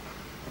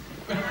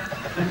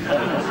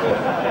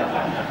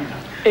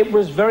 It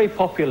was very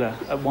popular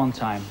at one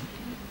time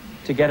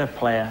to get a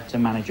player to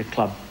manage a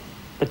club,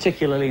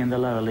 particularly in the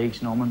lower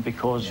leagues, Norman,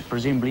 because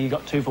presumably you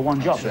got 2 for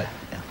 1 job. That's right.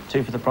 Yeah.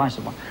 2 for the price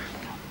of 1.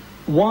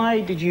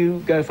 Why did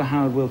you go for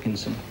Howard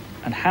Wilkinson?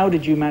 And how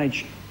did you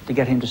manage to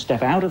get him to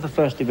step out of the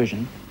first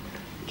division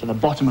to the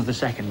bottom of the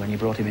second when you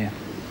brought him here?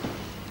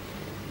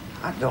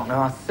 I don't know.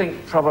 I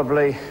think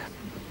probably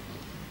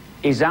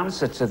his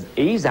answer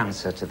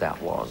to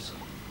that was,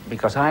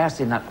 because I asked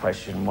him that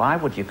question, why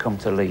would you come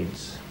to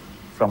Leeds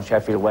from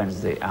Sheffield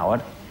Wednesday,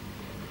 Howard?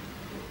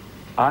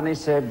 And he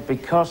said,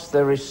 because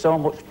there is so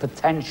much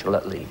potential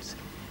at Leeds.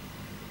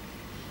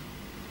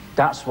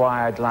 That's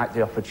why I'd like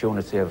the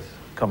opportunity of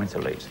coming to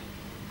Leeds.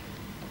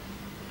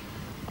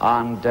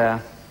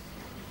 And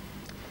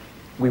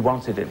we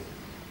wanted him.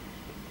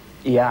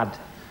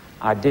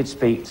 I did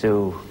speak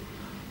to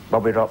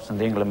Bobby Robson,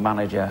 the England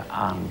manager,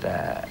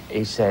 and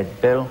he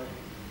said, Bill,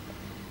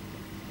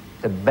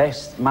 the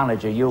best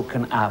manager you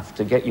can have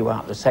to get you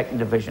out of the second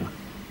division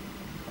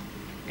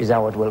is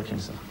Howard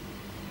Wilkinson.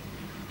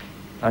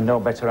 And no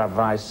better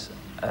advice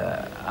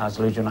has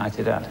Leeds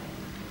United had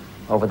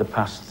over the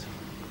past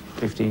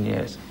 15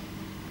 years.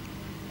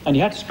 And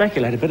you had to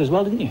speculate a bit as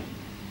well, didn't you?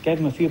 Gave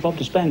him a few bob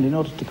to spend in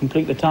order to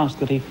complete the task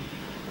that he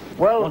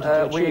wanted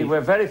to achieve. We were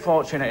very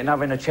fortunate in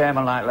having a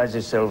chairman like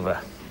Leslie Silver,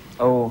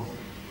 who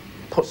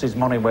puts his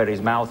money where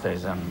his mouth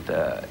is,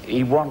 and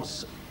he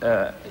wants...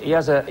 he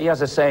has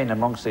a saying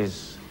amongst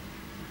his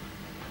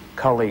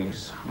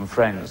colleagues and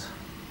friends,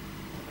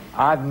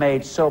 I've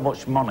made so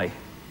much money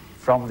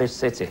from this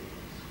city,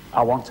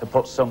 I want to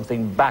put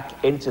something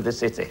back into the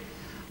city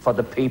for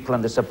the people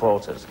and the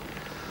supporters.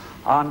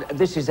 And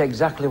this is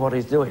exactly what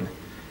he's doing.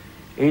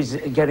 He's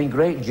getting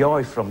great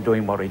joy from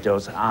doing what he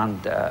does, and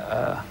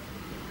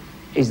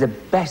he's the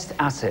best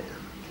asset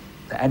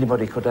that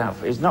anybody could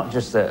have. He's not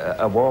just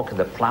a worker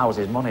that ploughs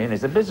his money in,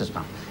 he's a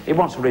businessman. He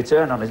wants a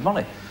return on his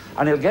money,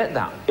 and he'll get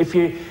that. If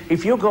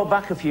you go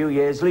back a few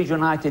years, Leeds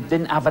United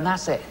didn't have an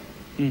asset.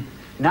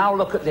 Now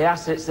look at the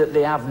assets that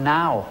they have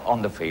now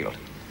on the field.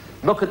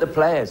 Look at the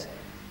players.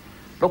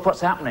 Look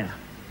what's happening.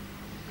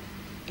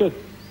 Good,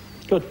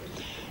 good.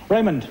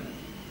 Raymond.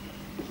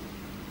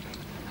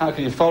 How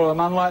can you follow a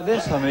man like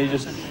this? I mean, he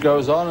just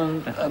goes on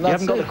and that's You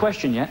haven't got the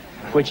question yet,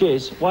 which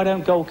is, why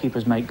don't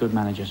goalkeepers make good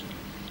managers?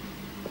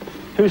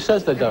 Who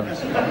says they don't?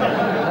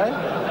 Hey?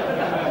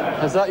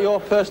 Is that your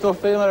personal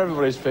feeling or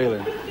everybody's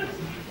feeling?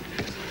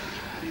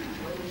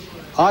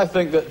 I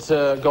think that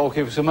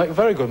goalkeepers can make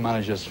very good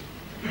managers.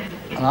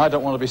 And I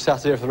don't want to be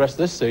sat here for the rest of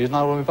this season.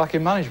 I want to be back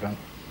in management.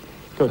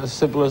 Good. As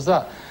simple as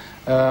that.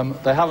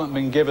 They haven't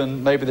been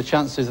given maybe the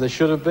chances they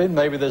should have been.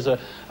 Maybe there's a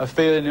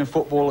feeling in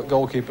football that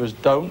goalkeepers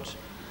don't.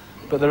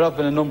 But there have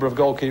been a number of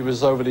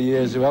goalkeepers over the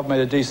years who have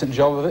made a decent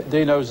job of it.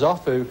 Dino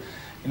Zoff, who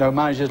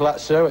manages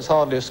Lazio. It's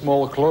hardly a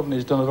small club, and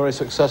he's done a very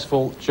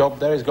successful job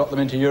there. He's got them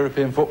into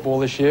European football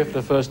this year for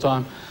the first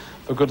time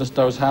for goodness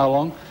knows how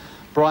long.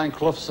 Brian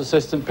Clough's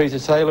assistant, Peter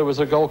Taylor, was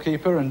a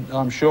goalkeeper, and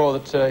I'm sure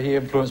that he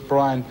influenced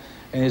Brian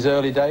in his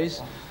early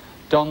days.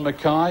 Don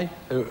Mackay,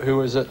 who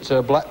was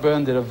at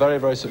Blackburn, did a very,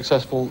 very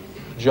successful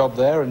job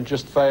there and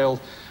just failed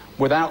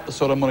without the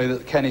sort of money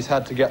that Kenny's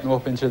had to get them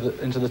up into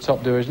the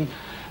top division.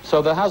 So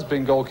there has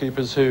been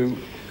goalkeepers who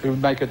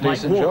make a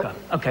decent job.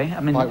 Okay, I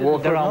mean,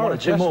 Walker, there are one or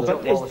two more,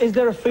 but is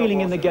there a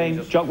feeling in the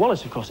game... Jock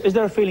Wallace, of course. Is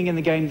there a feeling in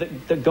the game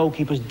that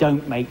goalkeepers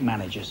don't make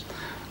managers?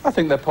 I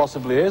think there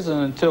possibly is,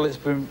 and until it's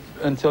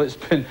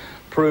been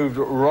proved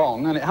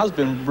wrong, and it has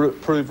been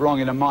proved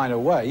wrong in a minor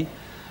way,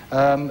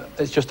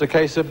 it's just a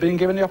case of being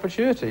given the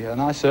opportunity,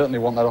 and I certainly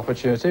want that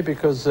opportunity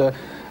because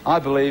I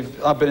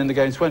believe I've been in the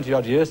game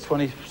 20-odd years,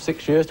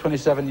 26 years,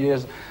 27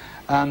 years,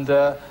 and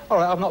all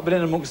right, I've not been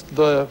in amongst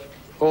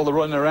all the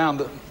running around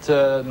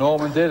that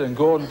Norman did and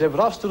Gordon did, but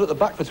I've stood at the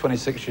back for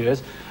 26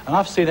 years, and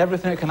I've seen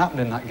everything that can happen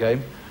in that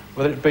game,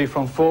 whether it be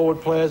from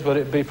forward players, whether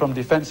it be from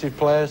defensive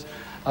players.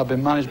 I've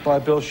been managed by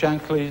Bill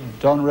Shankly,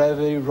 Don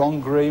Revie,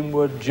 Ron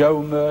Greenwood,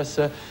 Joe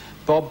Mercer,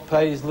 Bob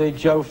Paisley,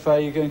 Joe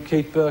Fagan,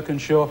 Keith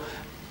Birkinshaw,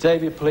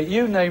 David Pleat,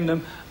 you name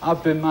them.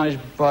 I've been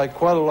managed by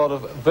quite a lot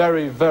of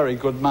very, very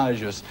good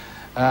managers.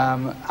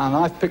 And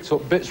I've picked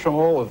up bits from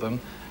all of them.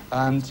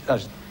 And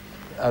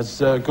as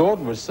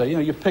Gordon would say,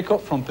 you pick up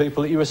from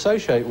people that you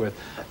associate with.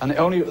 And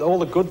all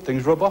the good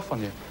things rub off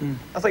on you.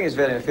 I think it's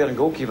very unfair in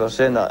goalkeepers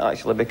saying that,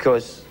 actually,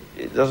 because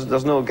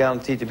there's no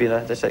guarantee to being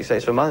a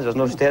successful manager. There's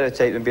no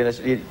stereotype in being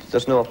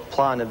there's no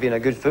plan of being a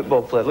good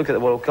football player. Look at the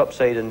World Cup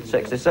side in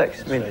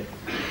 '66. I mean,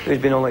 who's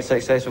been only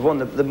successful one?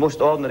 The most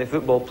ordinary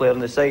football player on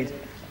the side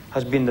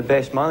has been the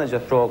best manager,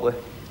 probably.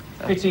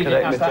 Pity you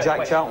didn't ask that Jack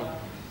question. Charlton.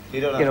 You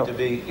don't have to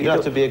be. You don't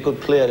have to be a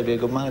good player to be a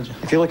good manager.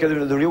 If you look at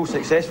the real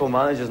successful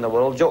managers in the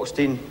world, Jock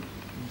Stein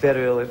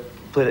very rarely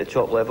played at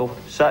top level.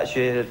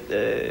 Saatchi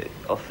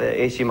of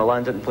AC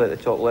Milan didn't play at the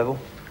top level.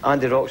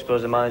 Andy Roxburgh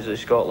was the manager of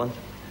Scotland.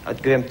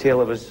 Graham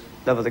Taylor was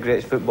never the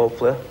greatest football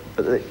player,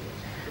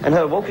 and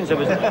Howard Wilkinson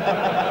was... I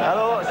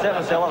know, I set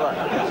myself like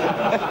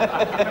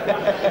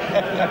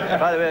that.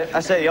 By the way, I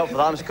set you up for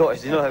that, I'm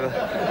Scottish, you know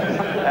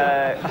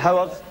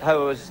how...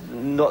 Howard was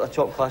not a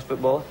top-class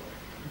footballer,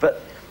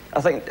 but I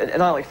think, and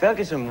Alex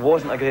Ferguson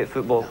wasn't a great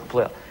football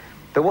player,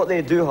 but what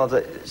they do have,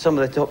 that some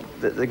of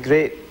the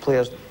great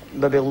players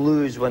maybe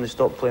lose when they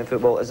stop playing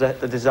football is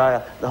the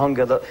desire, the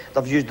hunger, that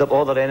they've used up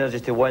all their energy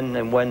to win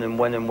and win and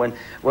win and win.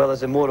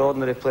 Whereas the more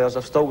ordinary players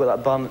have still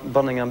got that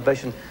burning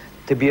ambition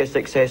to be a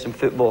success in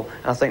football.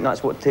 And I think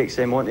that's what takes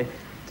them on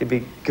to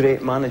be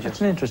great managers.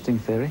 That's an interesting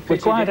theory. We're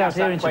quiet out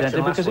here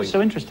incidentally because it's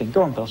so interesting.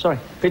 Go on, Phil, sorry.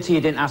 Pity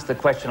you didn't ask the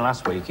question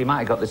last week. You might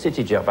have got the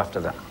City job after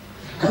that.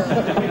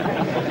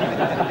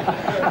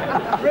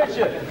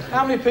 Richard,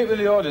 how many people in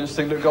the audience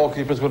think that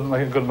goalkeepers wouldn't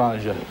make a good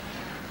manager?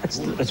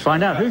 Let's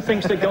find out. Who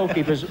thinks that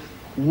goalkeepers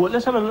would...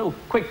 Let's have a little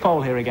quick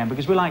poll here again,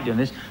 because we like doing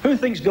this. Who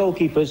thinks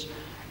goalkeepers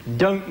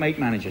don't make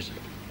managers?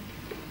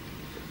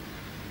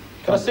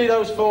 Can I see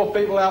those 4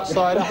 people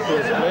outside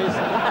afterwards, please?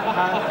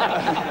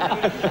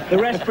 The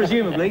rest,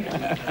 presumably,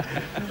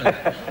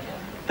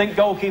 think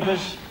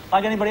goalkeepers,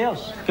 like anybody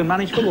else, can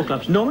manage football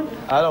clubs. Norman?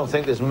 I don't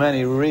think there's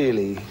many,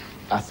 really.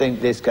 I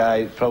think this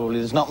guy probably...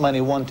 There's not many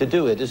want to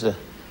do it, is there?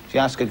 If you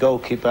ask a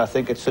goalkeeper, I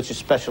think it's such a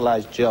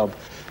specialised job.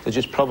 They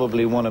just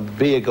probably want to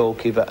be a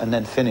goalkeeper and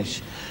then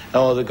finish.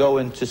 Or they go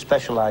into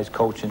specialised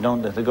coaching,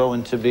 don't they? They go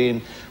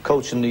into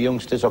coaching the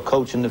youngsters or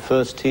coaching the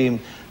first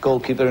team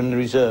goalkeeper in the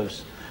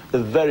reserves.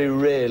 They very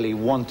rarely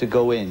want to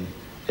go in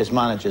as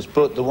managers,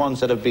 but the ones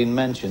that have been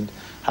mentioned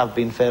have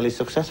been fairly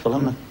successful,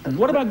 haven't they? And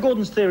what about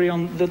Gordon's theory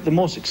on the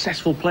more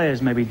successful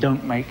players maybe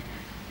don't make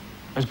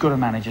as good a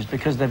managers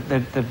because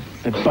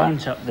they've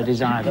burnt up the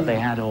desire that they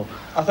had? Or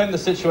I think the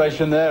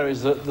situation there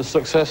is that the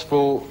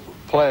successful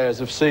players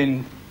have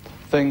seen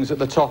things at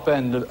the top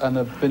end and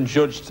have been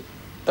judged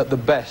at the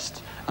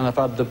best and have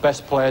had the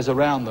best players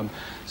around them.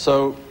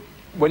 So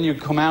when you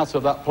come out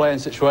of that playing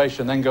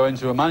situation, then go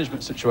into a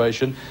management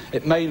situation,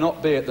 it may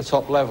not be at the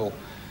top level.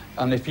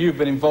 And if you've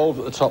been involved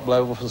at the top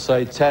level for,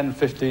 say, 10,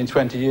 15,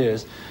 20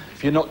 years,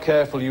 if you're not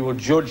careful, you will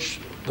judge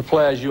the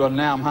players you are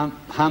now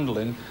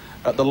handling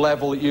at the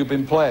level that you've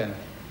been playing.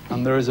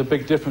 And there is a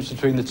big difference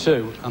between the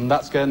two, and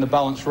that's getting the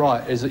balance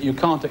right, is that you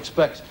can't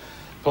expect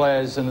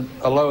players in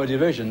a lower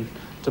division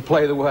to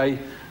play the way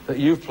that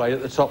you've played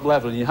at the top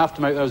level, and you have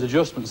to make those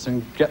adjustments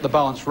and get the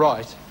balance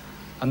right,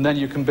 and then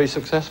you can be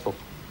successful.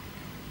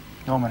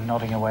 Norman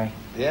nodding away.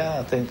 Yeah,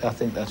 I think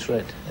that's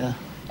right, yeah.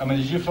 I mean,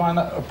 did you find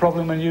that a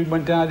problem when you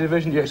went down a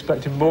division? You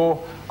expected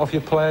more of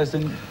your players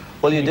than...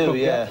 Well, you do,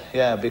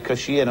 yeah,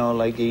 because, you know,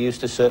 like, you're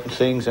used to certain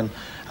things, and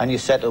you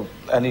set up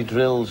any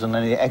drills and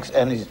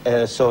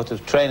any sort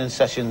of training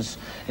sessions,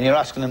 and you're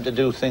asking them to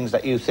do things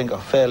that you think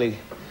are fairly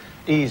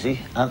easy,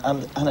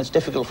 and it's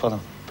difficult for them.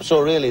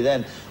 So really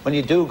then, when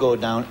you do go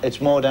down,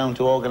 it's more down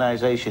to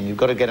organisation. You've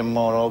got to get them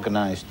more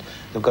organised.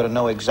 They've got to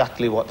know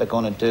exactly what they're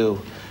going to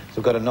do.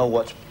 They've got to know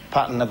what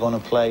pattern they're going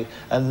to play.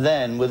 And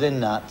then,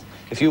 within that,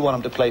 if you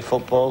want them to play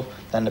football,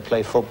 then they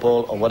play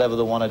football, or whatever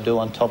they want to do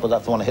on top of that.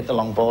 If they want to hit the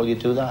long ball, you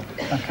do that.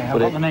 OK, I've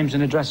got the names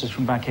and addresses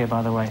from back here,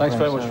 by the way. Thanks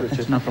very much, Richard.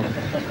 It's no problem.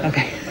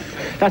 OK.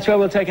 That's where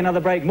we'll take another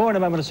break. More in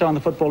a moment or so on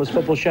the Footballers'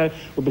 Football Show.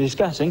 We'll be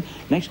discussing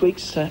next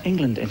week's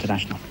England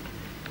International.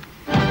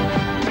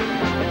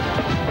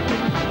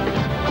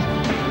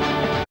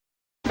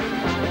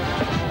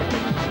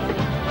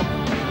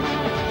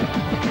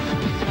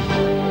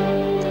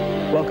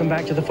 Welcome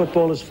back to the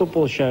Footballers'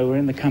 Football Show. We're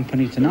in the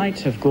company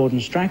tonight of Gordon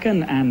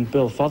Strachan and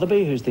Bill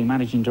Fotherby, who's the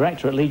managing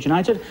director at Leeds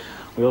United.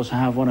 We also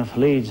have one of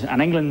Leeds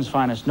and England's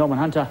finest, Norman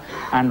Hunter,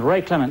 and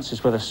Ray Clemence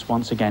is with us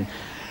once again.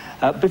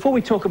 Before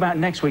we talk about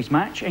next week's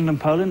match,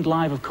 England-Poland,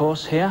 live, of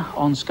course, here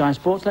on Sky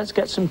Sports, let's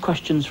get some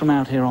questions from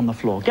out here on the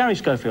floor. Gary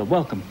Schofield,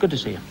 welcome. Good to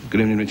see you.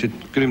 Good evening, Richard.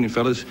 Good evening,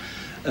 fellas.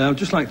 I'd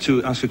just like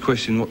to ask a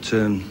question what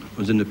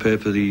was in the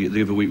paper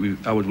the other week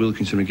with Howard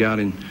Wilkinson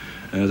regarding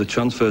the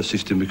transfer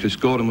system, because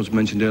Gordon was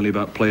mentioned earlier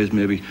about players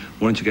maybe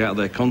wanting to get out of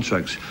their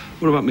contracts.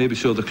 What about maybe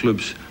so the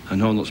clubs, I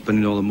know, not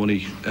spending all the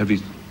money every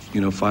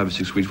 5 or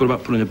 6 weeks. What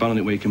about putting a ban on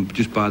it where you can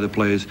just buy the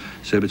players,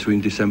 say,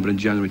 between December and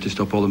January to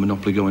stop all the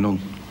monopoly going on?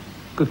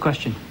 Good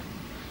question.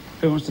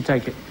 Who wants to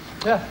take it?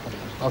 Yeah,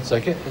 I'll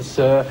take it.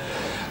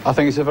 I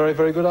think it's a very,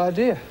 very good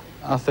idea.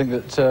 I think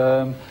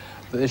that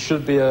there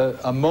should be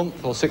a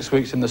month or 6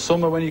 weeks in the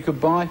summer when you could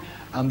buy,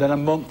 and then a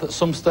month at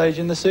some stage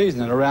in the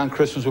season, and around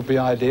Christmas would be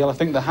ideal. I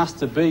think there has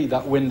to be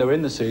that window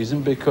in the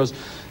season because,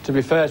 to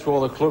be fair to all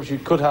the clubs, you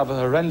could have a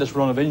horrendous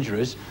run of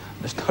injuries.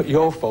 It's not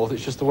your fault,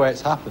 it's just the way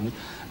it's happened,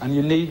 and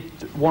you need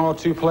 1 or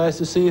 2 players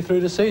to see you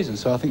through the season,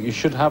 so I think you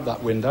should have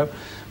that window.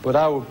 But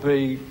I would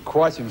be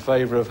quite in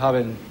favour of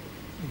having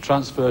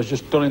transfers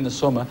just done in the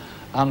summer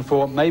and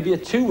for maybe a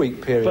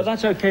 2-week period. But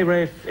that's OK,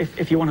 Ray,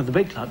 if you're one of the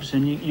big clubs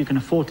and you can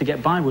afford to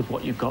get by with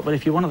what you've got. But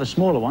if you're one of the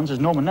smaller ones, as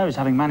Norman knows,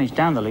 having managed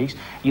down the leagues,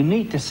 you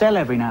need to sell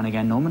every now and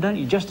again, Norman, don't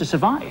you, just to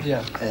survive?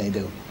 Yeah, you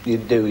do. You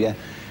do, yeah.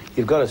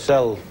 You've got to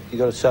sell. You've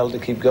got to sell to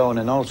keep going.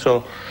 And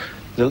also,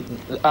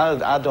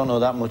 I don't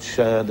know that much.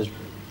 There's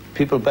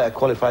people better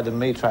qualified than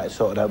me try to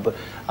sort it out. But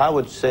I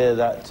would say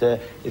that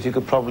if you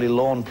could probably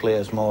loan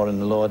players more in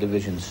the lower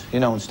divisions,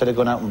 instead of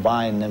going out and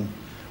buying them,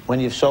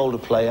 when you've sold a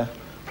player,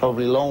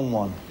 probably loan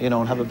one,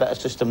 and have a better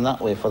system that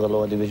way for the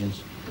lower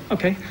divisions.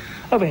 OK.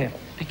 Over here.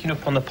 picking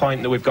up on the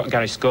point that we've got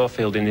Gary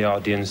Schofield in the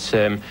audience,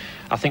 I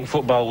think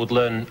football would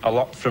learn a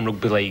lot from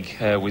rugby league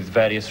with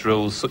various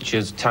rules such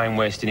as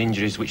time-wasting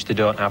injuries, which they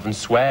don't have, and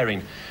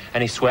swearing.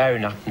 Any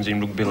swearing happens in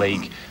rugby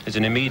league, there's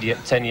an immediate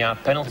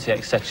 10-yard penalty,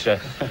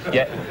 etc.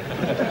 Yeah.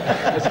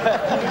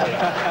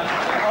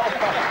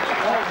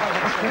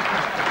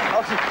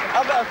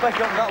 I better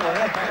pick up that one,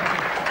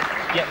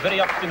 eh? Yeah, very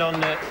often on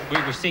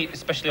we see it,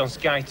 especially on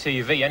Sky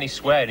TV, any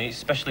swearing,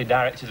 especially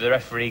directed to the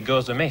referee,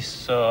 goes amiss.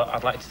 So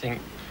I'd like to think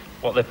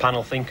what the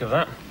panel think of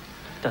that.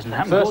 Doesn't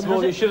happen. First of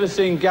all, you should have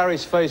seen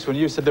Gary's face when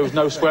you said there was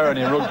no swearing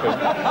in rugby.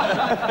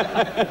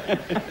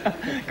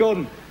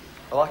 Gordon.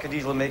 Well, I could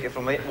easily make it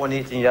from one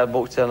 18-yard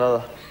box to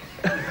another.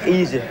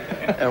 Easy.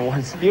 And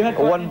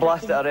one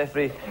blast at a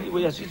referee.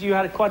 Yes, you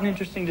had quite an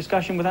interesting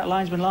discussion with that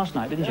linesman last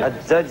night, didn't you? I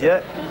did,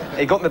 yeah.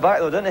 He got me back,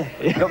 though, didn't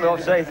he? He got me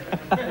offside.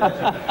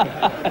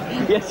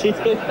 Yes, he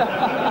did.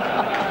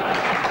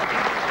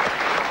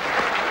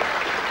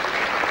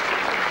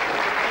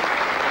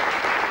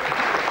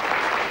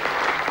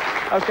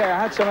 OK, I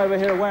had some over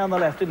here away on the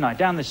left, didn't I?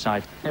 Down this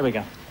side. Here we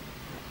go.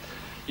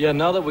 Yeah,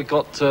 now that we've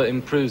got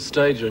improved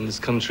stadia in this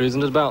country,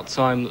 isn't it about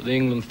time that the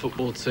England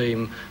football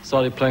team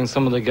started playing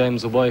some of their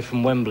games away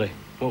from Wembley?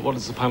 What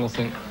does the panel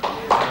think?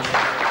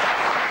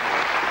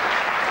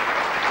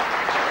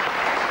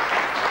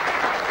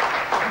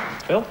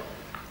 Phil?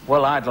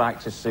 Well, I'd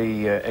like to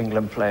see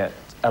England play at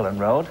Elland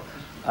Road.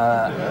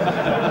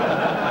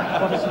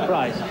 What a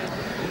surprise.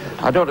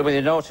 I don't know whether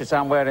you notice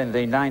I'm wearing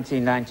the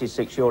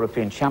 1996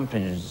 European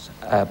Champions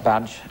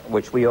badge,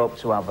 which we hope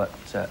to have at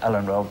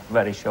Elland Road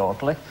very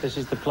shortly. This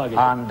is the plug.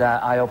 And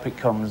I hope it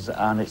comes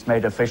and it's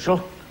made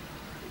official.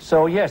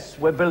 So, yes,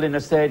 we're building a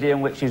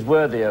stadium which is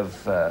worthy of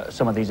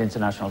some of these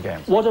international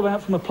games. What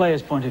about from a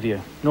player's point of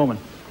view? Norman?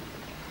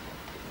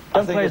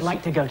 Don't players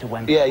like to go to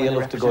Wembley? Yeah, you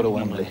love to go to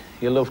Wembley.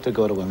 You love to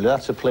go to Wembley.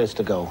 That's a place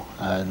to go.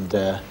 And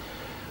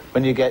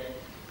when you get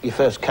your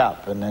first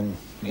cap and then,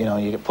 you know,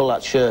 you pull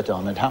that shirt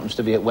on, it happens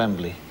to be at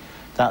Wembley.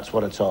 That's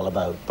what it's all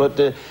about. But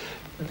the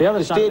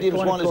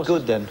stadium's one is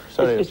good then.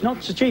 Sorry. It's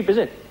not so cheap, is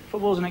it?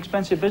 Football's an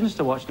expensive business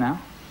to watch now.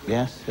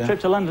 Yes. Yeah. Trip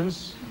to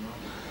London's...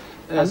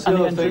 It's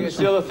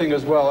the other thing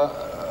as well.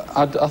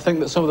 I think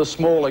that some of the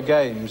smaller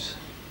games,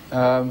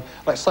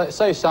 like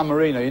say San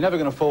Marino, you're never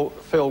going to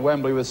fill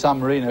Wembley with San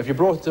Marino. If you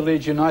brought it to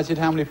Leeds United,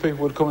 how many people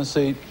would come and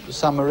see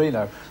San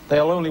Marino?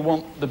 They'll only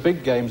want the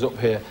big games up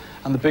here,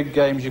 and the big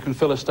games you can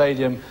fill a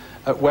stadium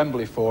at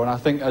Wembley for. And I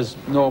think, as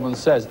Norman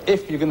says,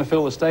 if you're going to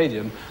fill the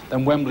stadium,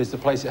 then Wembley's the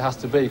place it has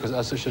to be, because it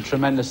has such a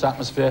tremendous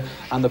atmosphere,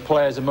 and the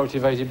players are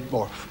motivated,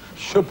 or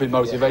should be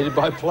motivated,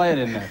 by playing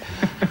in there.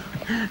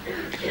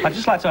 I'd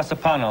just like to ask the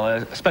panel,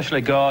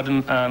 especially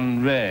Gordon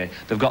and Ray,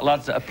 they've got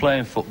lads that are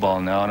playing football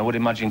now, and I would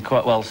imagine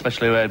quite well,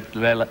 especially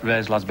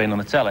Ray's lads being on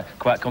the telly,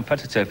 quite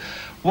competitive.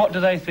 What do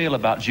they feel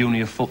about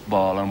junior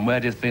football, and where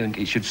do you think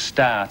it should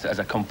start as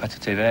a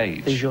competitive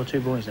age? These are your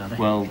two boys, are they?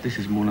 Well, this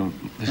is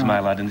my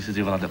lad, and this is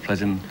the other lad that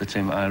plays in the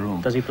team at I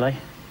run. Does he play?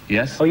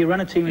 Yes. Oh, you run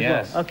a team as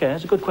yes. well? OK,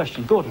 that's a good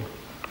question. Gordon?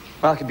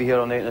 I could be here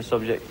all night on this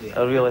subject.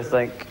 I really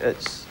think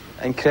it's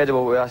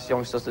incredible what we ask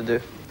youngsters to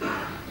do.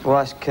 We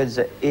ask kids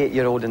at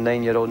 8-year-old and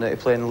 9-year-old now to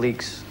play in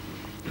leagues,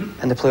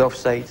 and they play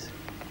offside,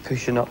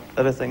 pushing up,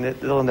 everything. They're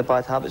learning the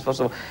bad habits, first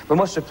of all. We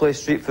must replace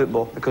street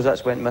football, because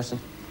that's went missing.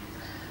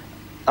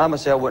 I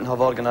myself wouldn't have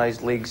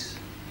organised leagues,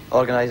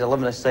 organised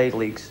 11-a-side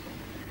leagues,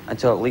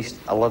 until at least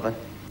 11.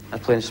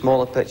 And playing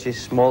smaller pitches,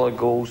 smaller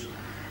goals,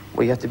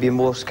 where you have to be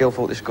more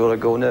skillful to score a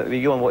goal. Now,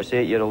 you go and watch the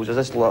 8-year-olds, there's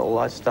this little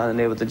lad standing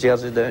there with the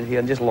jerseys down here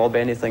and just lob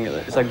anything at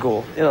it. It's a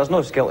goal. You know, there's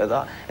no skill to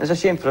that. And it's a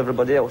shame for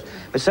everybody else.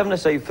 But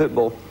 7-a-side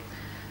football,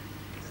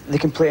 they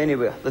can play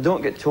anywhere. They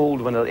don't get told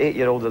when they're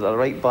 8-year-old that they're a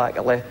right back,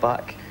 a left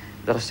back,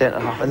 they're a centre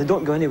half, and they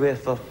don't go anywhere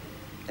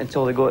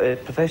until they go to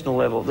professional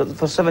level.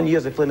 For 7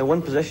 years they play in the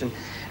one position,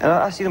 and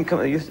I see them come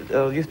to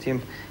our youth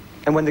team,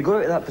 and when they go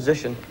out of that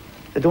position,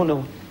 they don't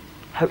know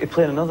how to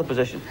play in another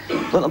position.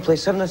 Let them play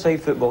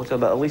 7-a-side football to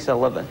about at least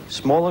 11,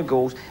 smaller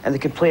goals, and they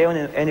can play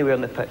anywhere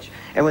on the pitch.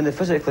 And when they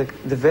physically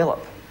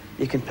develop,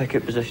 you can pick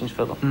out positions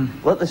for them.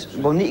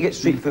 We'll need to get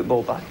street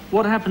football back.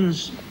 What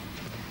happens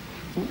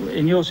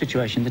in your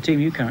situation, the team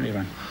you currently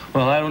run?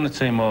 Well, I run a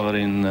team over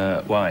in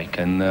Wyke,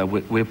 and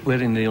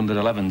we're in the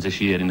under-11s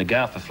this year in the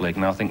Garforth League.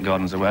 Now, I think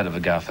Gordon's aware of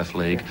the Garforth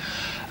League.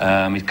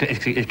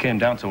 He came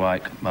down to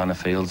Wyke Manor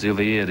Fields the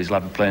other year. His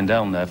lad was playing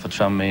down there for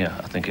Tranmere,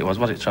 I think it was.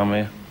 Was it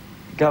Tranmere?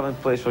 Gavin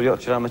plays for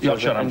Yorkshire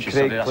Amateurs, and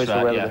Craig plays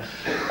for Wetherby.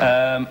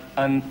 Yeah.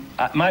 And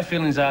my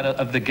feelings are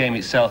of the game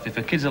itself. If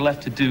the kids are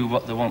left to do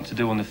what they want to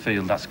do on the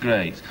field, that's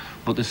great.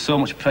 But there's so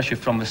much pressure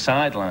from the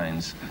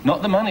sidelines.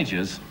 Not the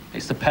managers,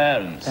 it's the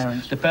parents.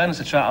 The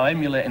parents are trying to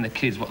emulate in the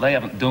kids what they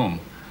haven't done.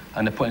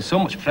 And they're putting so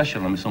much pressure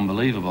on them, it's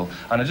unbelievable.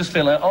 And I just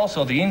feel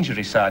also the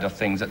injury side of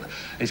things, that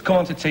it's come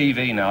onto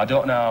TV now. I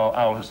don't know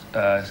how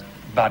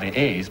bad it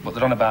is, but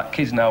they're on about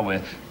kids now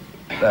with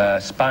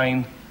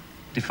spine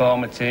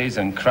deformities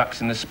and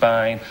cracks in the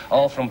spine,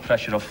 all from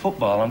pressure of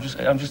football. I'm just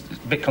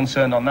a bit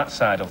concerned on that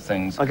side of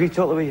things. I agree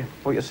totally with you,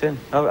 what you're saying.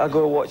 I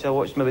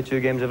watch maybe 2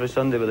 games every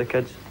Sunday with the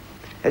kids.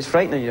 It's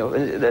frightening, you know,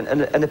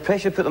 and the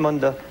pressure put them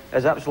under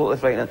is absolutely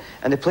frightening.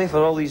 And they play for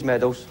all these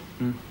medals.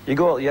 You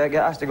get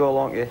asked to go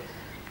along to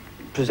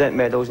present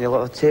medals, and you'll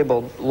have a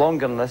table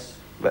longer than this,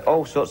 with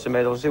all sorts of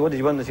medals. Say, what did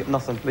you win this year?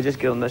 Nothing. We just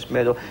give them this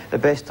medal. The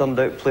best turned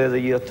out player of the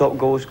year, top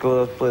goal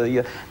scorer, player of the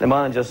year. The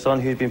manager's son,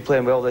 who's been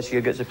playing well this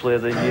year, gets the player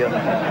of the year.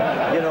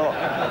 You know,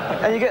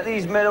 and you get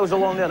these medals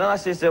along there. And I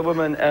say to a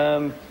woman,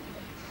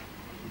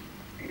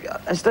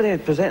 instead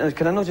of presenting this,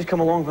 can I not just come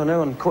along for an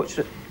hour and coach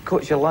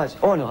your lads?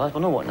 Oh no, lads,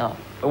 well, no what now?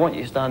 I want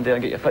you to stand there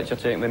and get your picture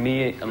taken with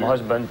me and my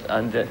husband,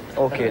 and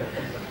okay.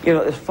 You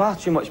know, there's far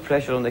too much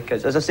pressure on the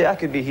kids. As I say, I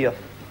could be here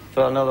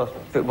for another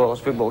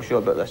football show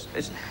about this.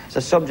 It's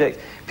a subject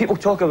people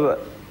talk about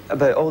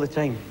all the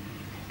time,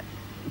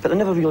 but they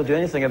never really do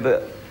anything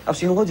about it. I've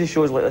seen loads of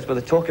shows like this where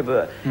they talk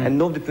about it and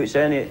nobody puts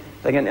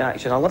anything into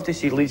action. I'd love to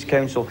see Leeds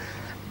Council,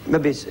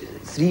 maybe it's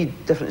 3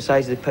 different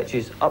sizes of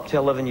pitches, up to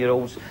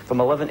 11-year-olds,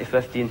 from 11 to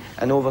 15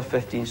 and over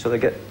 15, so they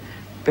get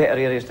better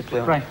areas to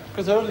play on. Right.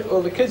 Because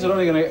the kids are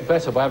only going to get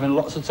better by having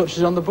lots of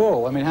touches on the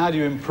ball. I mean, how do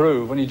you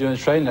improve when you're doing a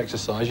training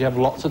exercise? You have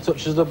lots of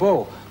touches of the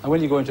ball. And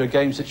when you go into a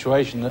game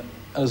situation, that,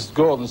 as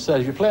Gordon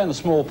said, if you play on a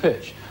small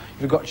pitch,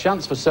 you've got a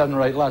chance for 7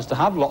 or 8 lads to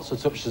have lots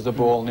of touches of the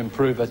ball and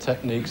improve their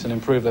techniques and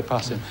improve their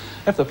passing.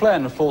 If they're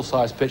playing on a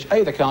full-size pitch,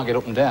 A, they can't get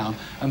up and down,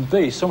 and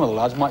B, some of the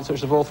lads might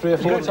touch the ball 3 or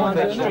 4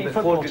 times. With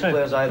 4 good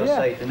players either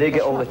side, and they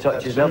get all the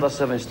touches, the other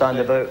 7 stand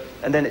about,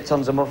 and then it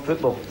turns them off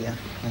football. Yeah.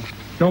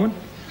 Norman?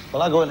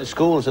 Well, I go into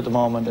schools at the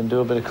moment and do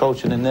a bit of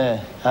coaching in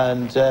there,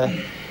 and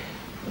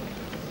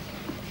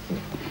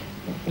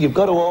you've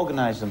got to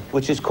organise them,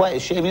 which is quite a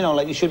shame. You know,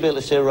 like, you should be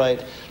able to say,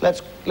 right,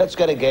 let's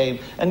get a game.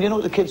 And you know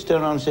what the kids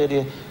turn around and say to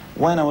you?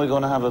 When are we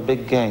going to have a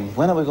big game?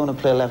 When are we going to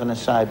play 11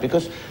 aside?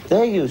 Because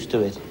they're used to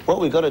it. What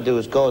we've got to do,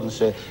 as Gordon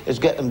said, is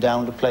get them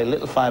down to play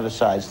little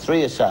 5-a-sides,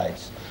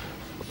 3-a-sides,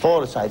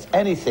 4-a-sides,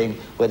 anything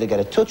where they get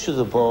a touch of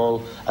the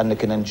ball and they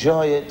can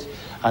enjoy it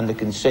and they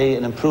can see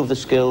and improve the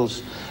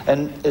skills.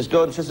 And as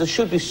Gordon says, there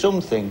should be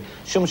something,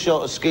 some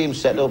sort of scheme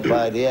set up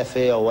by the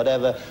FA or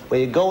whatever, where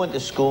you go into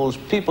schools,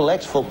 people,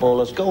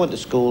 ex-footballers, go into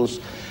schools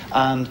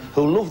and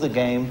who love the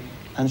game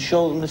and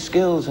show them the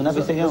skills and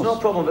everything else. There's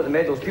no problem about the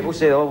medals. People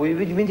say, oh, we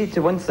need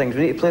to win things,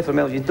 we need to play for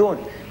medals. You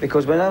don't,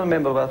 because when I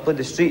remember when I played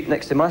the street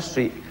next to my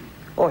street,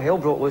 oh, hell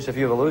broke loose if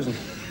you were losing.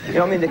 You know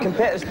what I mean? The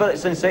competitive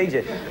spirit's inside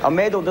you. A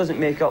medal doesn't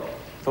make up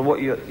for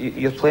what you're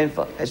playing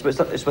for. It's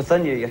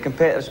within you, your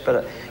competitive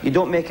spirit. You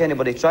don't make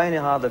anybody try any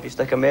harder if you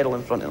stick a medal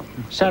in front of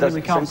them. Sadly,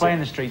 we can't play in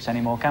the streets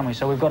anymore, can we?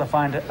 So we've got to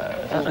find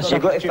a you've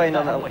got to find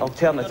an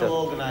alternative. You've got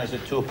to organise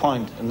it to a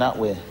point in that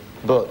way.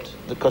 But,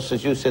 because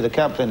as you say, they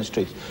can't play in the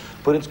streets.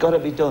 But it's got to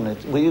be done.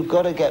 You've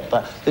got to get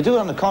back. They do it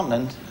on the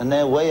continent, and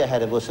they're way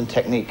ahead of us in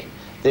technique.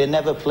 They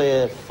never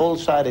play a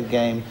full-sided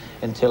game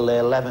until they're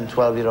 11,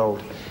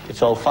 12-year-old.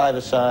 It's all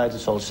 5-a-sides,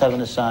 it's all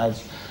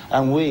 7-a-sides,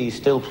 and we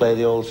still play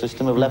the old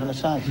system of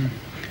 11-a-sides.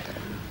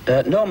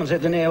 Norman's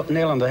hit the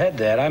nail on the head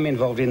there. I'm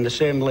involved in the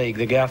same league,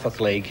 the Garforth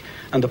League,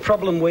 and the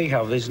problem we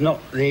have is not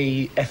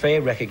the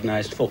FA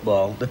recognised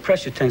football. The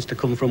pressure tends to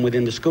come from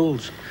within the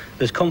schools.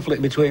 There's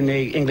conflict between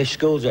the English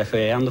Schools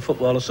FA and the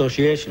Football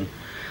Association.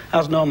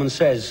 As Norman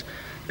says,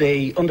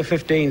 the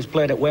under-15s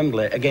played at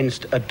Wembley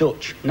against a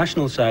Dutch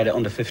national side at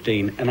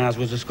under-15, and ours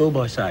was a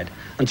schoolboy side.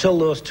 Until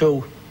those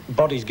two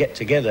bodies get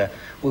together,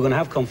 we're going to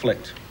have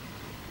conflict.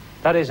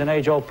 That is an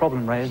age-old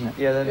problem, Ray, isn't it?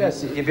 Yeah,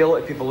 yes. You'll be a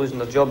lot of people losing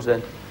their jobs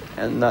then,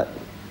 and that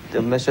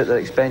they'll miss out their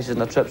expenses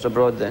and their trips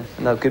abroad then,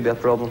 and that could be a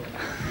problem.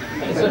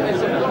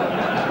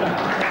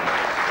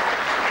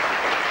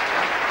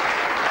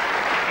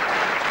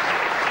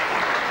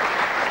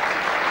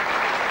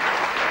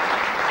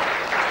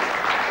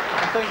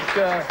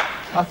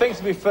 I think,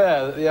 to be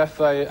fair, that the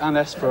FA and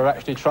ESPA are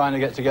actually trying to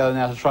get together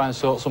now to try and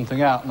sort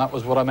something out, and that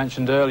was what I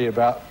mentioned earlier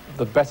about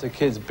the better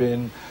kids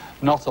being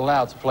not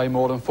allowed to play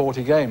more than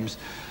 40 games.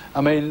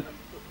 I mean,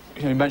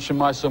 you mentioned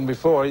my son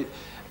before.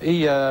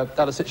 He had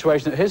a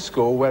situation at his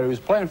school where he was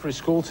playing for his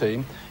school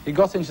team, he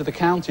got into the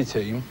county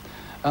team,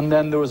 and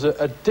then there was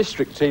a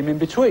district team in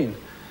between.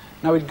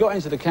 Now, he'd got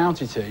into the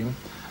county team,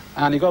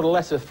 and he got a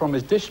letter from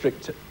his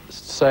district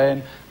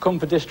saying, come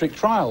for district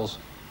trials.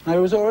 Now, he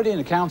was already in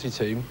a county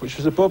team, which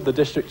was above the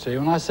district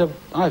team, and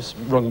I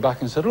rung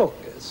back and said, look,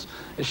 it's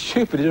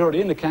stupid, he's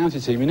already in the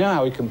county team, you know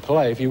how he can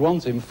play, if you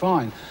want him,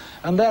 fine.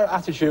 And their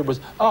attitude was,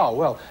 oh,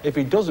 well, if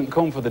he doesn't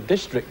come for the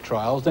district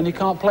trials, then he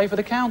can't play for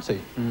the county.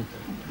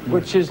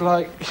 Which is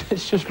like,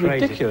 it's just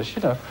crazy. Ridiculous,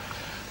 you know.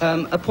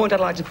 A point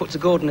I'd like to put to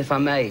Gordon, if I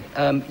may.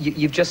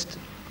 You've just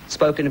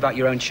spoken about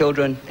your own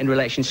children in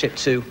relationship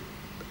to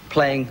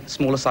playing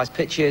smaller-sized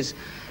pitches,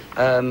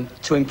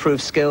 to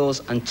improve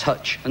skills and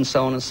touch and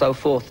so on and so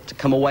forth, to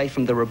come away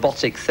from the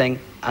robotic thing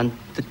and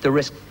the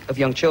risk of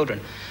young children.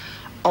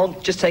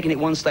 Just taking it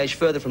one stage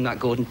further from that,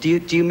 Gordon, do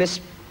you miss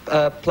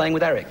playing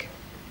with Eric?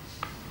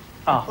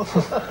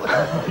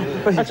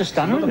 That's a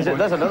standard.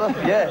 That's another,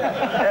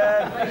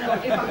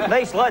 yeah.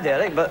 Nice lad,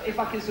 Eric, but... If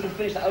I can sort of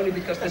finish that, only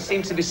because there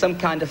seems to be some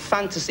kind of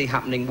fantasy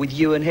happening with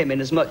you and him,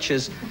 in as much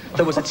as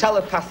there was a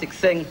telepathic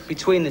thing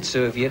between the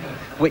two of you,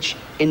 which,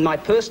 in my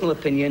personal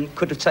opinion,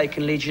 could have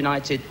taken Leeds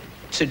United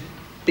to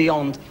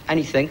beyond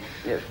anything.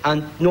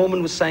 And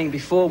Norman was saying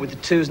before, with the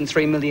 £2 and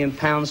 £3 million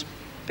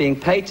being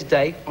paid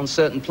today on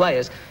certain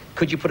players,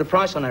 could you put a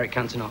price on Eric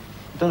Cantona?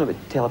 I don't know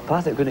about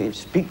telepathic, couldn't even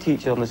speak to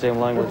each other in the same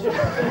language.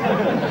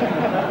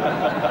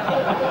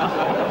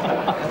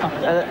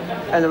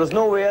 and there was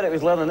no way Eric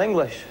was learning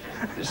English.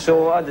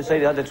 So I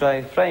decided I had to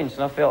try French,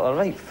 and I felt a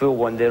right fool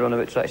one day running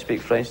about trying to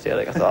speak French to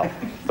Eric. I thought,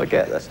 oh,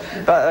 forget this.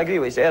 But I agree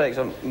with you, Eric's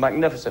a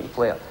magnificent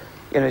player.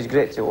 You know, he's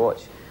great to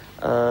watch.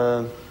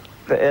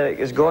 But Eric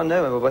is gone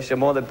now, and we wish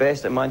him all the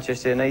best at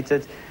Manchester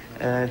United.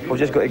 We've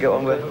just got to get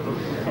on with it.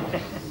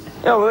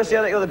 You know, we wish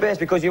Eric all the best,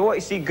 because you want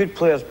to see good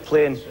players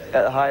playing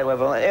at a high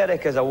level. And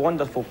Eric is a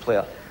wonderful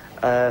player.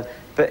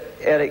 But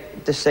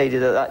Eric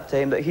decided at that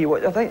time that he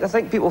would... I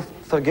think people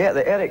forget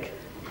that Eric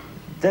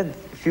did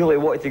feel like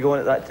he wanted to go on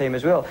at that time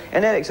as well.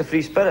 And Eric's a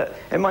free spirit.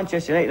 In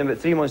Manchester United in about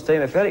 3 months'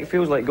 time, if Eric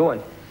feels like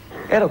going,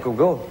 Eric will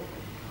go.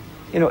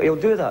 You know, he'll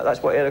do that.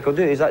 That's what Eric will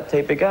do. He's that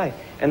type of guy.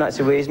 And that's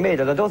the way he's made.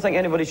 And I don't think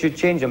anybody should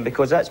change him,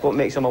 because that's what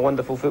makes him a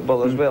wonderful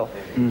footballer as well.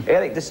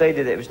 Eric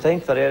decided it was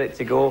time for Eric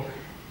to go,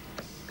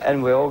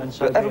 and we all...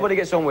 So everybody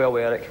gets on well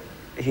with Eric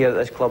here at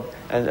this club.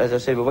 And as I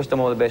said, we wished him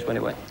all the best when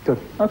he went. Good.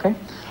 OK.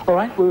 All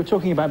right, we were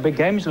talking about big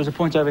games. There was a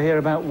point over here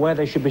about where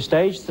they should be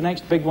staged. The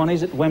next big one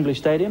is at Wembley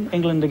Stadium,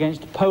 England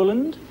against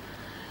Poland.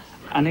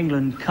 And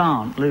England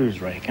can't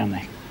lose, Ray, can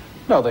they?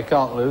 No, they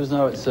can't lose.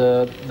 No, it's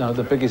no,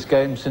 the biggest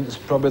game since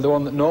probably the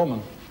one that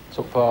Norman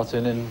took part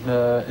in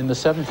the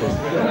 70s.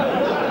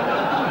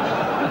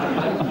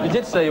 You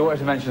did say you wanted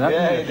to mention that,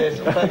 didn't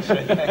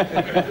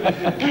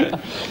you?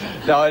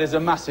 No, it is a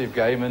massive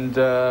game, and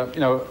you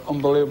know,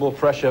 unbelievable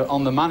pressure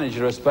on the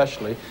manager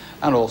especially,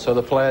 and also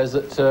the players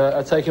that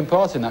are taking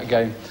part in that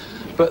game.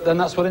 But then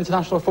that's what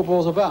international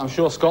football's about. I'm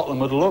sure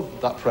Scotland would love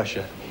that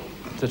pressure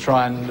to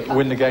try and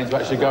win the game to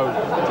actually go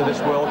to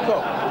this World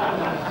Cup.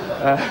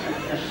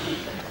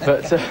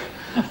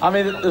 I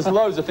mean, there's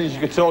loads of things you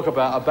could talk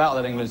about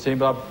that England team,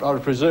 but I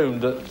would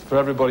presume that for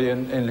everybody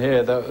in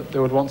here, they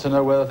would want to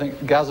know whether they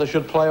think Gaza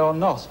should play or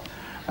not.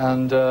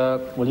 And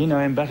well, you know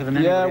him better than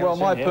anybody else. Yeah, well,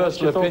 my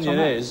personal opinion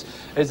is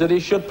that he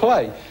should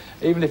play,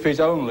 even if he's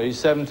only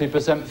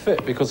 70%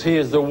 fit, because he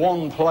is the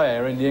one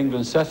player in the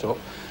England setup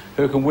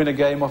who can win a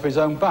game off his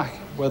own back,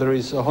 whether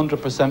he's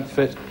 100%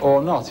 fit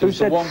or not. Who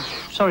said...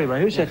 Sorry,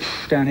 Ray, who said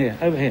down here?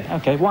 Over here.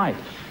 OK, why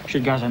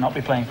should Gaza not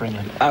be playing for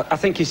England? I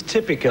think he's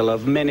typical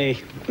of many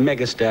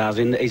megastars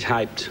in that he's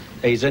hyped.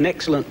 He's an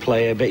excellent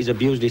player, but he's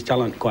abused his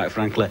talent, quite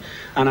frankly.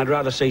 And I'd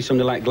rather see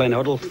somebody like Glenn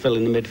Hoddle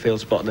filling the midfield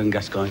spot than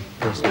Gascoigne,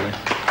 personally.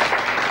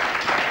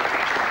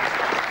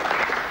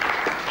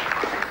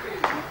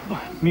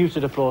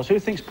 Muted applause. Who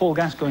thinks Paul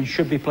Gascoigne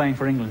should be playing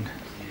for England?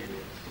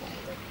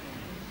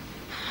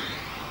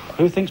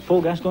 Who thinks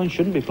Paul Gascoigne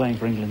shouldn't be playing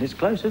for England? It's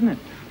close, isn't it?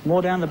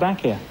 More down the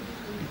back here.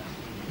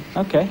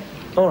 OK.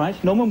 All right.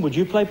 Norman, would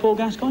you play Paul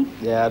Gascoigne?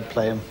 Yeah, I'd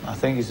play him. I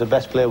think he's the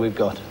best player we've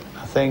got.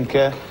 I think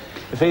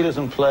if he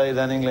doesn't play,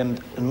 then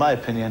England, in my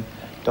opinion,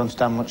 don't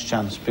stand much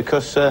chance.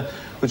 Because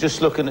we're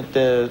just looking at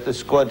the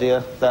squad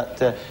here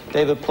that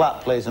David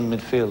Platt plays in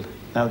midfield.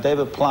 Now,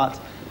 David Platt,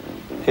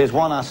 his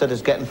one asset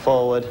is getting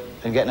forward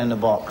and getting in the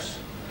box.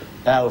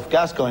 Now, if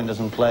Gascoigne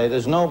doesn't play,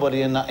 there's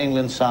nobody in that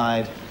England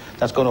side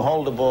that's going to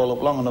hold the ball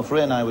up long enough.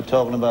 Ray and I were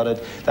talking about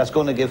it. That's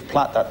going to give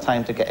Platt that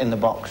time to get in the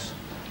box,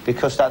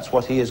 because that's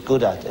what he is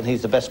good at, and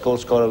he's the best goal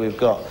scorer we've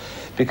got.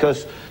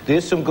 Because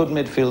there's some good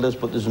midfielders,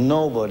 but there's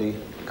nobody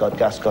got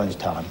Gascoigne's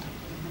talent.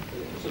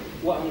 So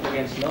what happened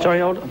against Norway? Sorry,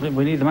 hold on.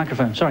 We need the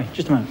microphone. Sorry,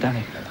 just a moment,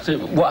 Danny. So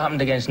what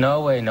happened against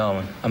Norway,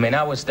 Norman? I mean,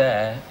 I was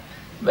there.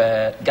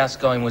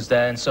 Gascoigne was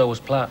there, and so was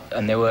Platt,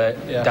 and they were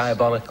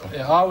diabolical.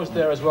 Yeah, I was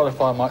there as well,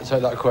 if I might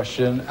take that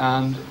question,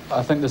 and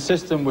I think the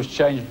system was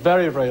changed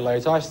very, very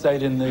late. I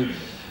stayed in the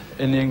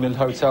England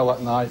hotel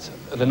that night,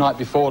 the night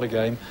before the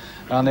game,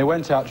 and they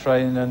went out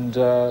training and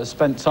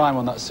spent time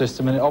on that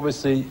system, and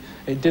obviously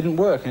it didn't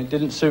work, and it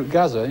didn't suit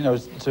Gaza. You know,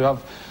 to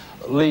have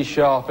Lee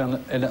Sharp in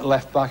at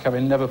left back,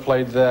 having never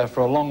played there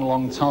for a long,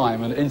 long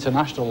time, and at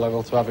international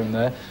level to have him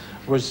there,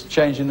 was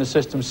changing the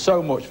system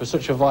so much for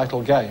such a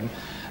vital game.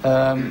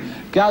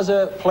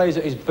 Gaza plays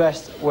at his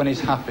best when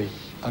he's happy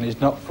and he's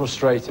not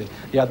frustrated.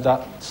 He had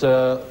that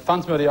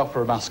Phantom of the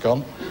Opera mask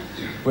on,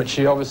 which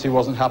he obviously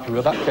wasn't happy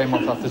with. That came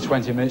off after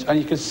 20 minutes, and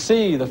you could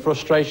see the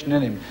frustration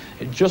in him.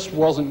 It just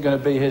wasn't going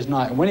to be his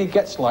night. And when he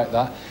gets like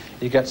that,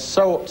 he gets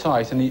so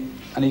uptight,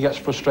 and he gets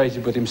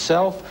frustrated with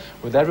himself,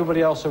 with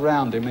everybody else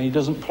around him, and he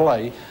doesn't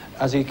play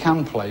as he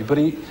can play. But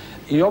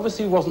he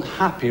obviously wasn't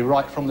happy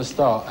right from the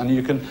start, and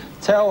you can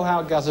tell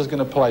how Gaza's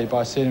going to play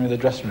by seeing him in the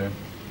dressing room.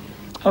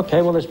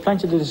 OK, well, there's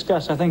plenty to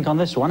discuss, I think, on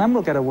this one, and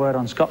we'll get a word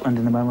on Scotland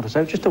in a moment or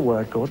so. Just a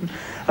word, Gordon.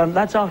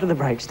 That's after the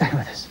break. Stay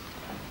with us.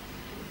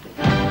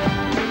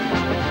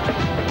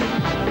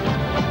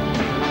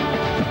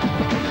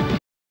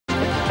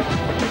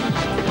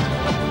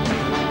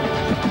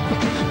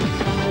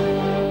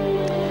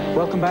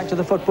 Welcome Welcome back to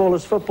the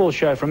Footballers' Football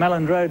Show. From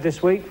Elland Road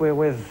this week, we're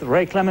with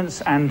Ray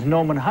Clemence and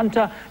Norman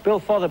Hunter, Bill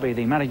Fotherby,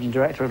 the Managing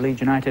Director of Leeds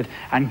United,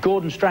 and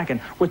Gordon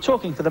Strachan. We're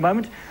talking for the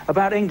moment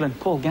about England.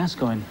 Paul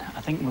Gascoigne. I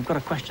think we've got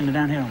a question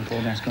down here on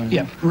Paul Gascoigne.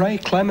 Yeah, Ray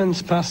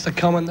Clemence passed the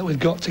comment that we've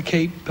got to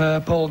keep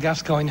Paul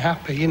Gascoigne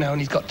happy, you know, and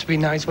he's got to be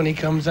nice when he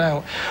comes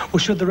out. Well,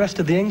 should the rest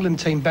of the England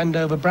team bend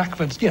over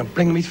backwards, you know,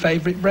 bring him his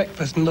favourite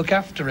breakfast and look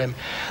after him?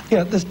 You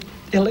know, there's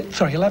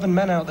 11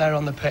 men out there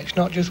on the pitch,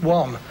 not just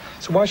one.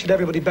 So why should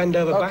everybody bend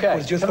over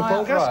backwards just for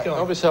Paul Gascoigne? Right,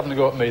 obviously having to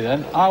go at me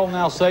then. I'll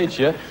now say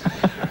to you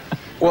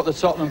what the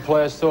Tottenham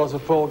players thought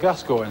of Paul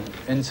Gascoigne,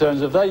 in terms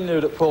of they knew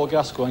that Paul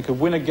Gascoigne could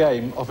win a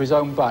game off his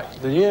own back.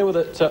 The year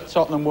that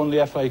Tottenham won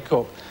the FA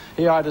Cup,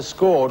 he either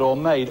scored or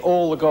made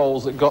all the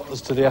goals that got us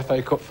to the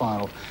FA Cup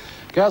final.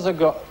 Gazza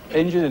got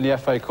injured in the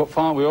FA Cup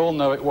final. We all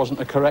know it wasn't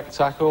a correct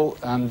tackle,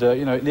 and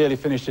you know, it nearly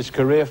finished his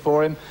career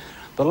for him.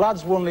 The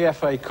lads won the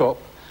FA Cup.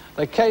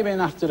 They came in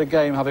after the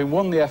game having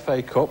won the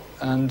FA Cup,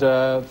 and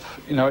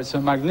you know, it's a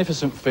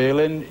magnificent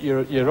feeling.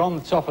 You're on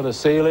the top of the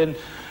ceiling.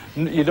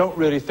 You don't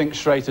really think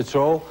straight at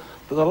all.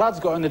 But the lads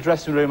got in the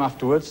dressing room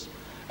afterwards,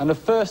 and the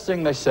first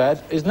thing they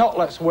said is not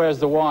where's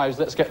the wives,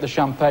 let's get the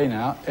champagne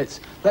out. It's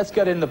let's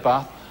get in the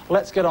bath,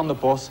 let's get on the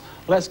bus,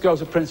 let's go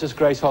to Princess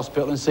Grace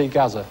Hospital and see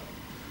Gazza.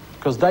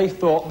 Because they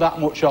thought that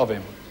much of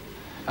him.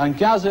 And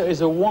Gazza is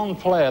the one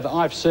player that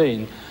I've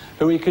seen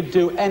who he could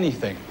do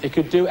anything. He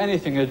could do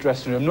anything in the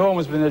dressing room.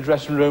 Norman's been in the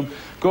dressing room,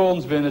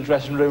 Gordon's been in the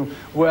dressing room,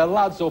 where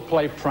lads will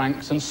play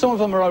pranks, and some of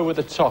them are over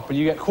the top, and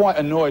you get quite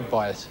annoyed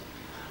by it.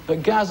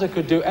 But Gazza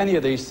could do any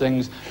of these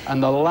things,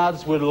 and the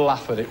lads would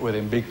laugh at it with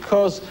him,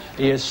 because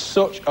he is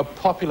such a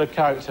popular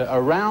character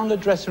around the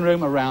dressing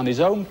room, around his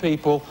own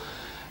people,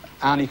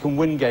 and he can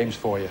win games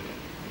for you.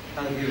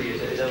 I agree with you.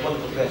 It's a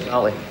wonderful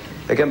personality.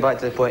 But getting back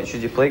to the point,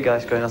 should you play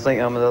Gascoigne, I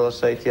think I'm on the other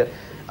side here.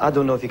 I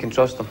don't know if you can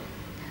trust him.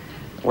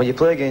 When you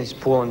play against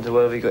Poland or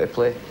wherever you've got to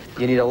play,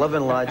 you need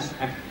 11 lads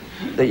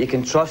that you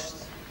can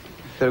trust,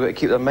 who are going to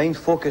keep their mind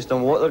focused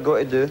on what they're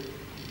going to do,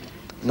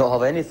 not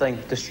have anything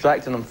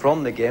distracting them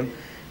from the game,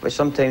 which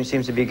sometimes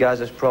seems to be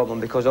Gazza's problem,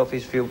 because of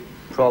his few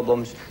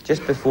problems.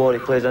 Just before he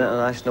plays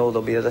international,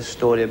 there'll be this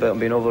story about him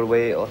being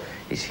overweight, or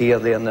he's here,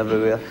 there and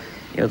everywhere.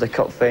 You know, the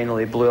cup final,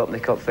 he blew up in the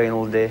cup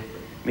final day.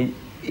 I mean,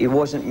 he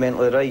wasn't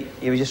mentally right.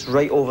 He was just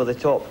right over the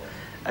top.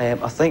 I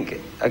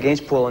think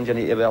against Poland you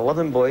need to be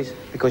 11 boys,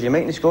 because you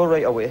mightn't score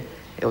right away.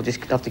 You'll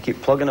just have to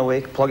keep plugging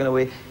away,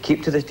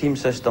 keep to the team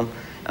system.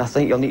 I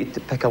think you'll need to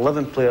pick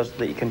 11 players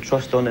that you can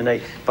trust on the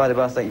night. By the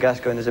way, I think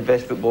Gascoigne is the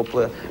best football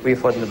player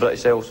we've had in the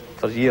British Isles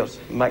for years.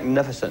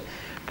 Magnificent.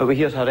 But we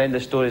hear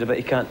horrendous stories about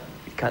he can't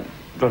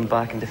run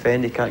back and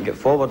defend, he can't get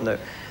forward now.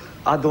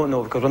 I don't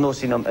know, because we're not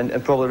seeing him,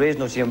 and probably Ray's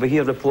not seeing him. We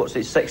hear reports that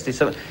he's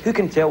 67. Who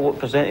can tell what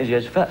percentage he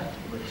is fit?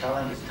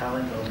 Talent is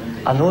talent.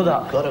 I know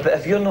that, but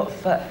if you're not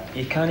fit,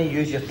 you can't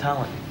use your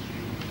talent.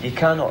 You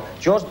cannot.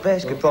 George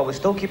Best could probably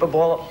still keep a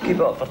ball up, keep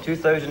it up for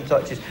 2,000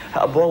 touches, hit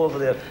a ball over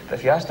there. But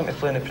if you asked him to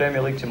play in the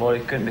Premier League tomorrow,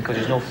 he couldn't, because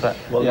he's not fit.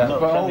 Well, yeah,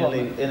 Premier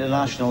League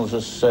internationals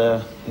is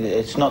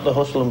it's not the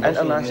hustle and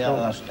bustle.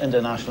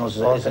 Internationals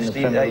is in the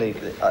Premier League.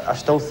 I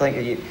still think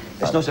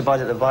it's not so bad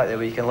at the back there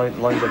where you can lounge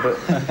about,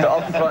 but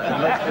up front in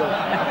midfield.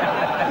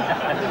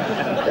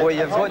 Well,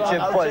 you've got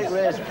your point. I'll take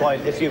Ray's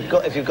point. If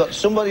you've got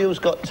somebody who's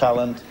got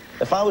talent.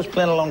 If I was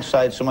playing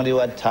alongside somebody who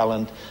had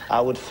talent, I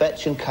would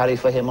fetch and carry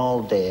for him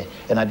all day,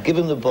 and I'd give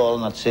him the ball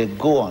and I'd say,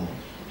 go on,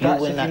 you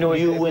win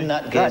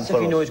that game. That's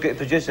if you know he's going to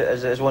produce it,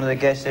 as one of the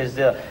guests says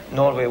there.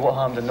 Norway, what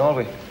happened in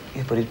Norway?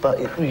 Yeah, but you've got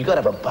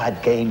to have a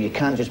bad game. You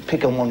can't just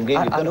pick on one game.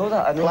 I know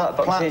that,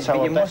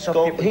 but you must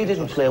have he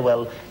didn't play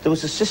well. The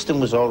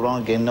system was all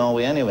wrong in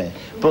Norway anyway.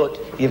 But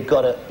you've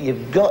got to,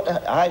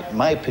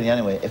 my opinion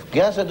anyway, if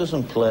Gazza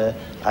doesn't play,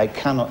 I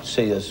cannot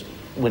see us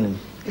winning.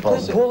 You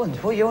played Poland,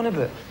 what are you on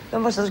about?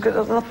 There's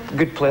not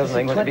good players in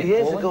England. 20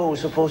 years ago, we were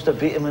supposed to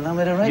beat him, and I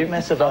made a right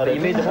mess about it.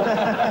 You made the whole...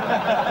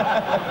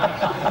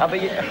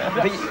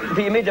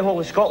 but you made the whole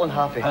of Scotland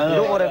happy.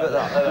 Don't worry about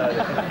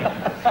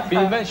that.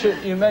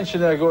 But you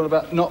mentioned there going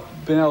about not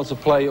being able to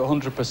play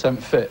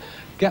 100% fit.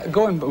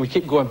 We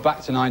keep going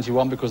back to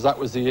 '91 because that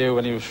was the year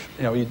when he was,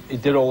 you know, he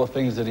did all the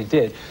things that he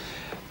did.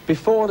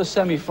 Before the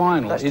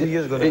semi-final... That's 2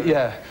 years ago now.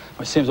 Yeah.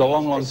 It seems a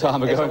long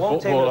time ago in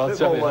football, I'll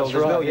tell you. That's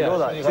right. You know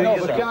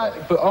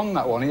that. But on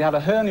that one, he had a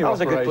hernia operation. That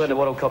was a good player in the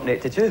World Cup in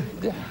 '82.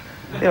 Yeah.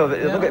 You know,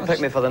 they're not going to pick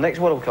me for the next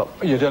World Cup.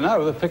 You don't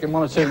know. They're picking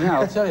one or two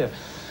now, I'll tell you.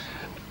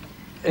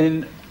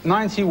 In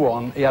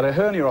 '91, he had a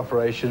hernia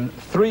operation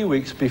 3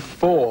 weeks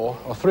before,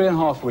 or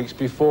 3.5 weeks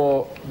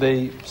before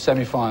the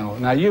semi-final.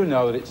 Now, you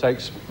know that it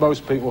takes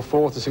most people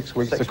 4 to 6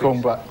 weeks to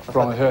come back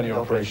from a hernia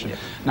operation. Yeah.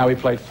 Now, he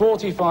played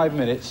 55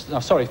 minutes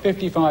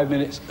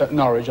at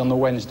Norwich on the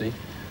Wednesday.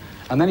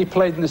 And then he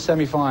played in the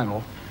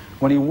semi-final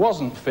when he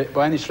wasn't fit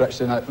by any stretch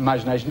of the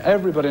imagination.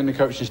 Everybody in the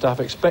coaching staff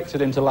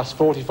expected him to last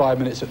 45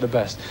 minutes at the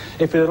best.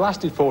 If it had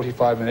lasted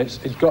 45 minutes,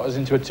 it got us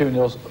into a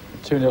 2-0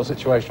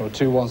 situation or a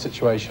 2-1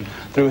 situation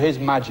through his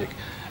magic.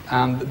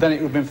 And then it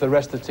would have been for the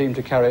rest of the team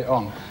to carry it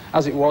on.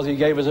 As it was, he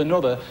gave us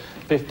another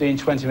 15,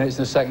 20 minutes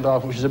in the second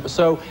half, which is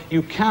so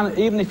you can,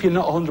 even if you're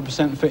not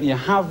 100% fit and you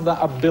have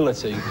that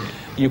ability,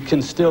 you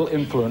can still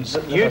influence.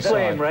 You'd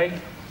play him, Ray.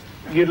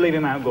 You'd leave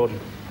him out, Gordon.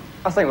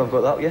 I think we've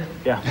got that, yeah.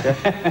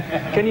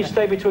 Yeah. Can you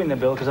stay between them,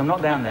 Bill, because I'm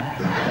not down there.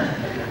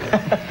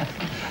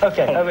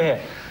 OK, over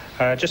here.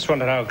 I just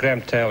wonder how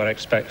Graham Taylor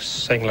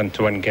expects England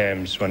to win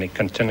games when he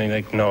continually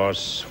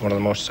ignores one of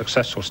the most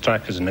successful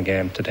strikers in the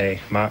game today,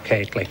 Mark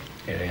Hateley.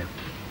 Yeah.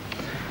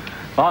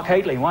 Mark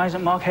Hateley. Why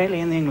isn't Mark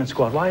Hateley in the England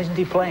squad? Why isn't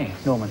he playing,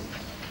 Norman?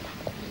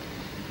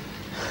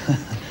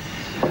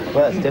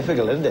 Well, it's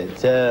difficult, isn't it?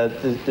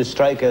 The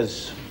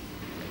strikers,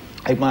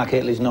 like Mark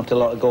Hateley's knocked a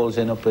lot of goals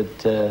in up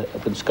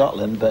in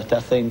Scotland, but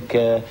I think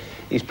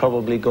he's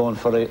probably going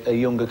for a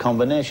younger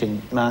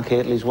combination. Mark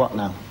Hateley's what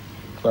now?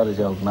 What is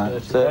he old man?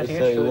 30,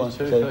 31.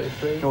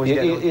 33.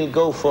 He'll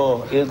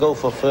go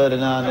for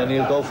Ferdinand and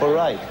he'll go for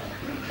Wright.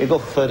 He'll go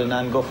for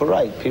Ferdinand and go for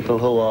Wright. People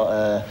who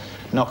are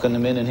knocking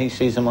them in, and he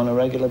sees them on a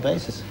regular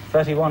basis.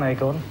 31, eh,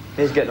 Gordon?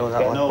 He's getting on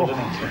that one. Old,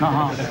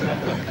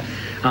 isn't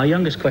he? Our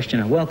youngest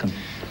questioner, welcome.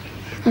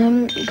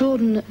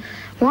 Gordon,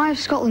 why have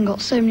Scotland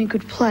got so many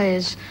good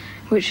players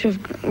which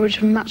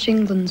have matched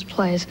England's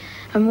players,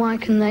 and why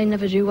can they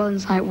never do well in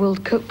like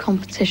World Cup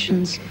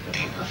competitions?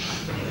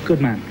 Good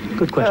man.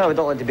 Good question. Well, we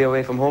don't like to be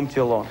away from home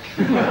too long.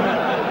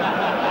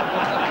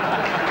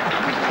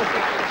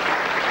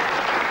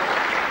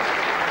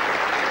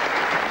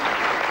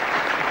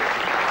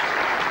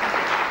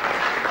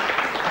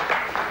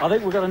 I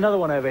think we've got another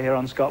one over here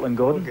on Scotland,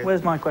 Gordon. Okay.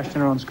 Where's my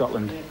questioner on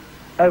Scotland?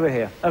 Over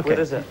here. OK. Where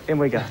is it? In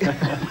we go.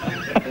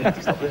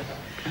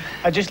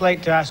 I'd just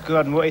like to ask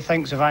Gordon what he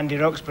thinks of Andy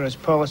Roxburgh's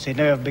policy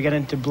now of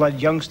beginning to blood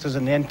youngsters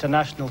in the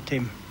international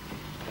team.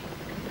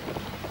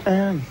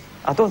 I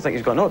don't think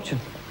he's got an option.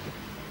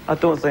 I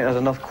don't think there's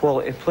enough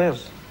quality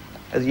players.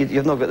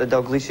 You've not got the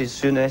Dalglises,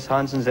 Souness,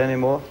 Hansons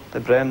anymore,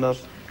 the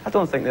Bremners. I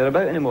don't think they're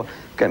about anymore.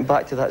 Getting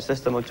back to that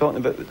system I'm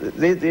talking about,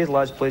 these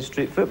lads play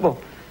street football.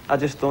 I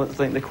just don't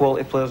think the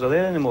quality players are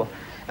there anymore.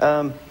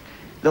 The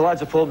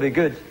lads are probably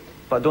good,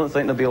 but I don't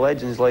think they'll be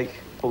legends like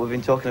what we've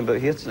been talking about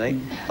here tonight.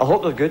 I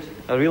hope they're good.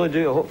 I really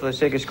do. I hope for the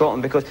sake of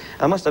Scotland, because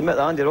I must admit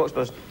that Andy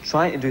Roxburgh's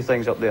trying to do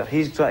things up there.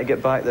 He's trying to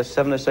get back this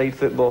seven-a-side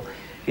football.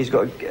 He's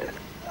got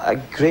a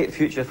great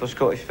future for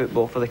Scottish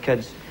football, for the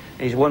kids.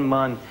 He's one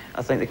man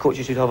I think the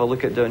coaches should have a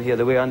look at down here,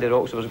 the way Andy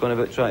Roxburgh's going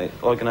about trying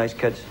to organise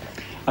kids.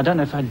 I don't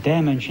know if I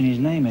dare mention his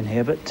name in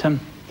here, but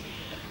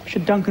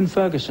should Duncan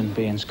Ferguson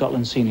be in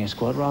Scotland's senior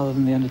squad rather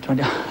than the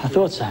under-20? I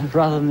thought so,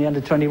 rather than the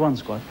under-21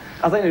 squad.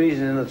 I think the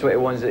reason in the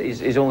 21 is that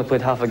he's only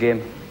played half a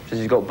game since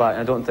he's got back,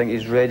 and I don't think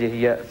he's ready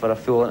yet for a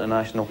full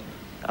international.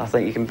 I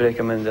think you can break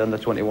him in the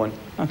under-21.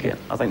 Okay. Yeah,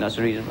 I think that's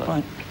the reason.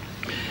 Right.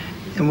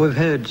 And we've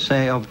heard,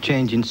 say, of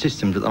changing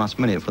systems at the last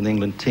minute for the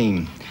England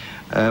team.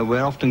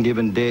 We're often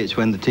given dates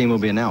when the team will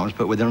be announced,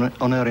 but with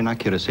unerring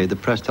accuracy, the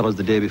press tell us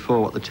the day before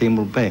what the team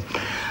will be.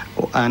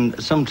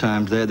 And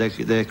sometimes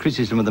their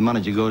criticism of the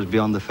manager goes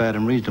beyond the fair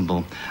and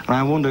reasonable. And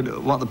I wondered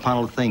what the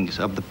panel thinks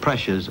of the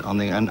pressures on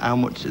and how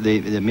much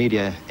the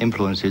media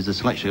influences the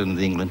selection of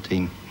the England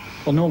team.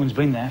 Well, Norman's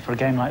been there for a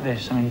game like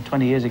this. I mean,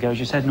 20 years ago, as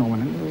you said,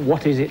 Norman,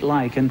 what is it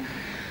like? And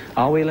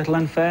are we a little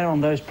unfair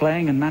on those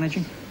playing and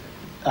managing?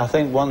 I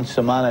think once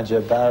a manager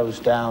bows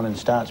down and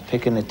starts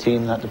picking the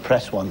team that the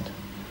press want,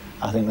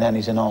 I think then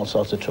he's in all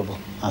sorts of trouble.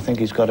 I think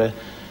he's got to...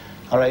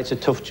 All right, it's a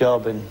tough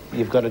job, and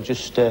you've got to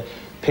just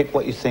pick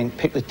what you think,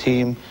 pick the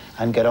team,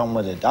 and get on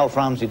with it. Alf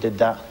Ramsey did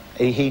that.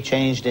 He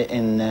changed it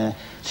in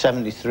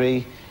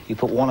 '73. He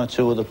put one or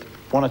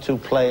two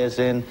players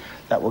in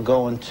that were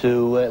going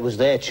to... it was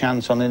their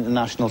chance on the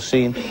international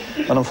scene.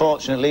 And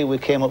unfortunately, we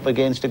came up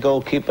against a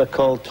goalkeeper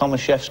called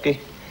Tomaszewski,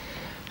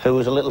 who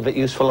was a little bit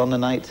useful on the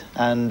night,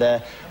 and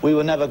we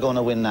were never going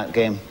to win that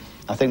game.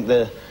 I think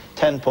the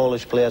 10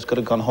 Polish players could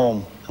have gone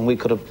home, and we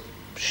could have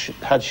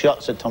had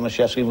shots at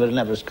Tomaszewski and would have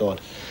never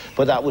scored.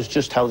 But that was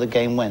just how the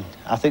game went.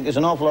 I think there's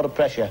an awful lot of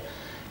pressure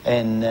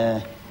in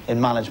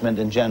management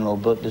in general,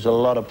 but there's a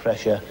lot of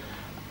pressure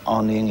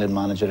on the England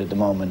manager at the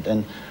moment.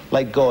 And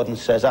like Gordon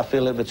says, I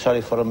feel a little bit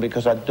sorry for him,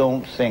 because I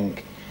don't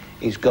think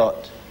he's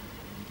got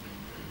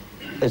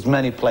as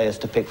many players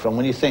to pick from.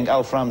 When you think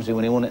Alf Ramsey,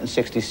 when he won it in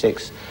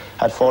 '66,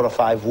 had 4 or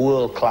 5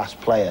 world-class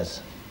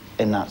players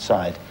in that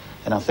side.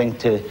 And I think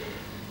to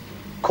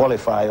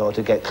qualify or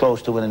to get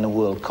close to winning the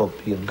World Cup,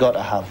 you've got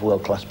to have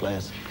world-class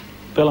players.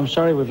 Bill, I'm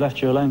sorry we've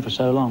left you alone for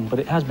so long, but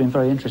it has been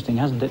very interesting,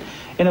 hasn't it?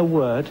 In a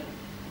word,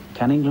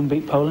 can England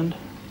beat Poland?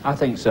 I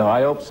think so.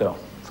 I hope so.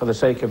 For the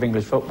sake of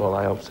English football,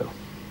 I hope so.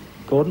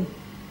 Gordon?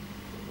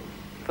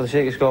 For the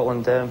sake of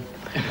Scotland,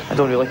 I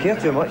don't really care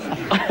too much.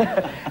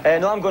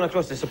 No, I'm going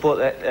across to support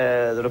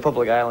the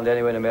Republic of Ireland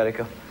anyway in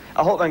America.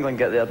 I hope England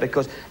get there,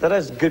 because there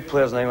is good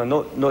players in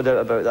England, no doubt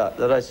about that.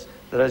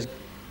 There is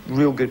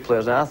real good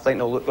players, and I think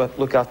they'll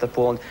look after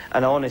Poland,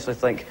 and I honestly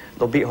think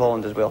they'll beat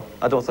Holland as well.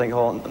 I don't think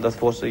Holland are the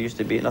force they used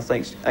to be, and I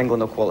think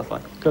England will qualify.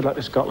 Good luck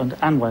to Scotland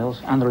and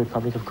Wales and the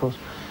Republic, of course.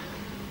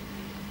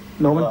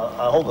 Norman? Well,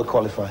 I hope they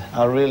qualify.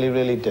 I really,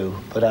 really do.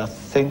 But I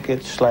think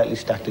it's slightly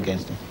stacked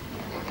against them.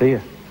 Do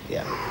you?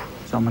 Yeah.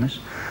 It's ominous.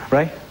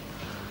 Ray?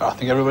 I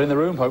think everybody in the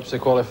room hopes they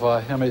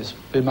qualify. I mean, it's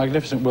been a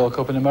magnificent World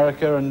Cup in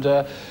America, and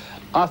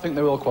I think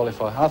they will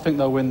qualify. I think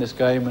they'll win this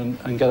game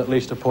and get at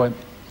least a point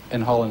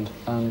in Holland.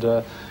 And,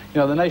 you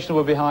know, the nation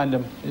will be behind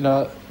them. You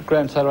know,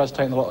 Graham Taylor has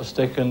taken a lot of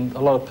stick and a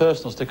lot of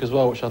personal stick as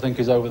well, which I think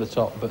is over the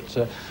top. But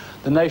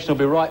the nation will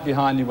be right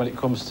behind him when it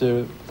comes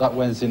to that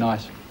Wednesday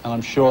night, and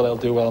I'm sure they'll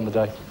do well on the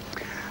day.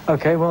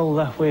 OK,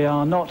 well, we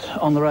are not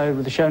on the road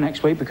with the show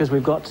next week because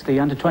we've got the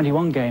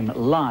Under-21 game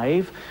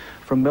live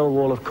from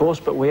Millwall, of course,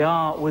 but we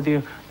are with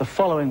you the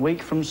following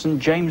week from St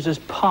James's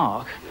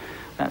Park.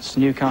 That's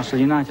Newcastle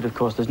United, of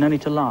course. There's no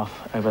need to laugh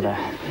over there.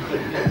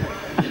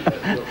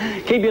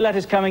 Keep your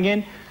letters coming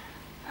in.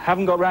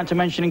 Haven't got round to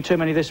mentioning too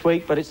many this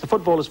week, but it's the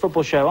Footballers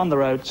Football Show on the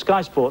road,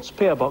 Sky Sports,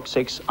 PO Box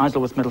 6,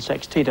 Isleworth,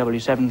 Middlesex,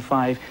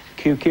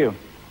 TW75QQ.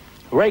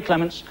 Ray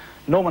Clemence,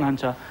 Norman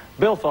Hunter,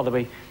 Bill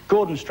Fotherby,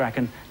 Gordon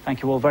Strachan,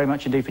 thank you all very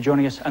much indeed for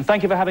joining us, and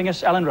thank you for having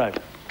us, Elland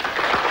Road.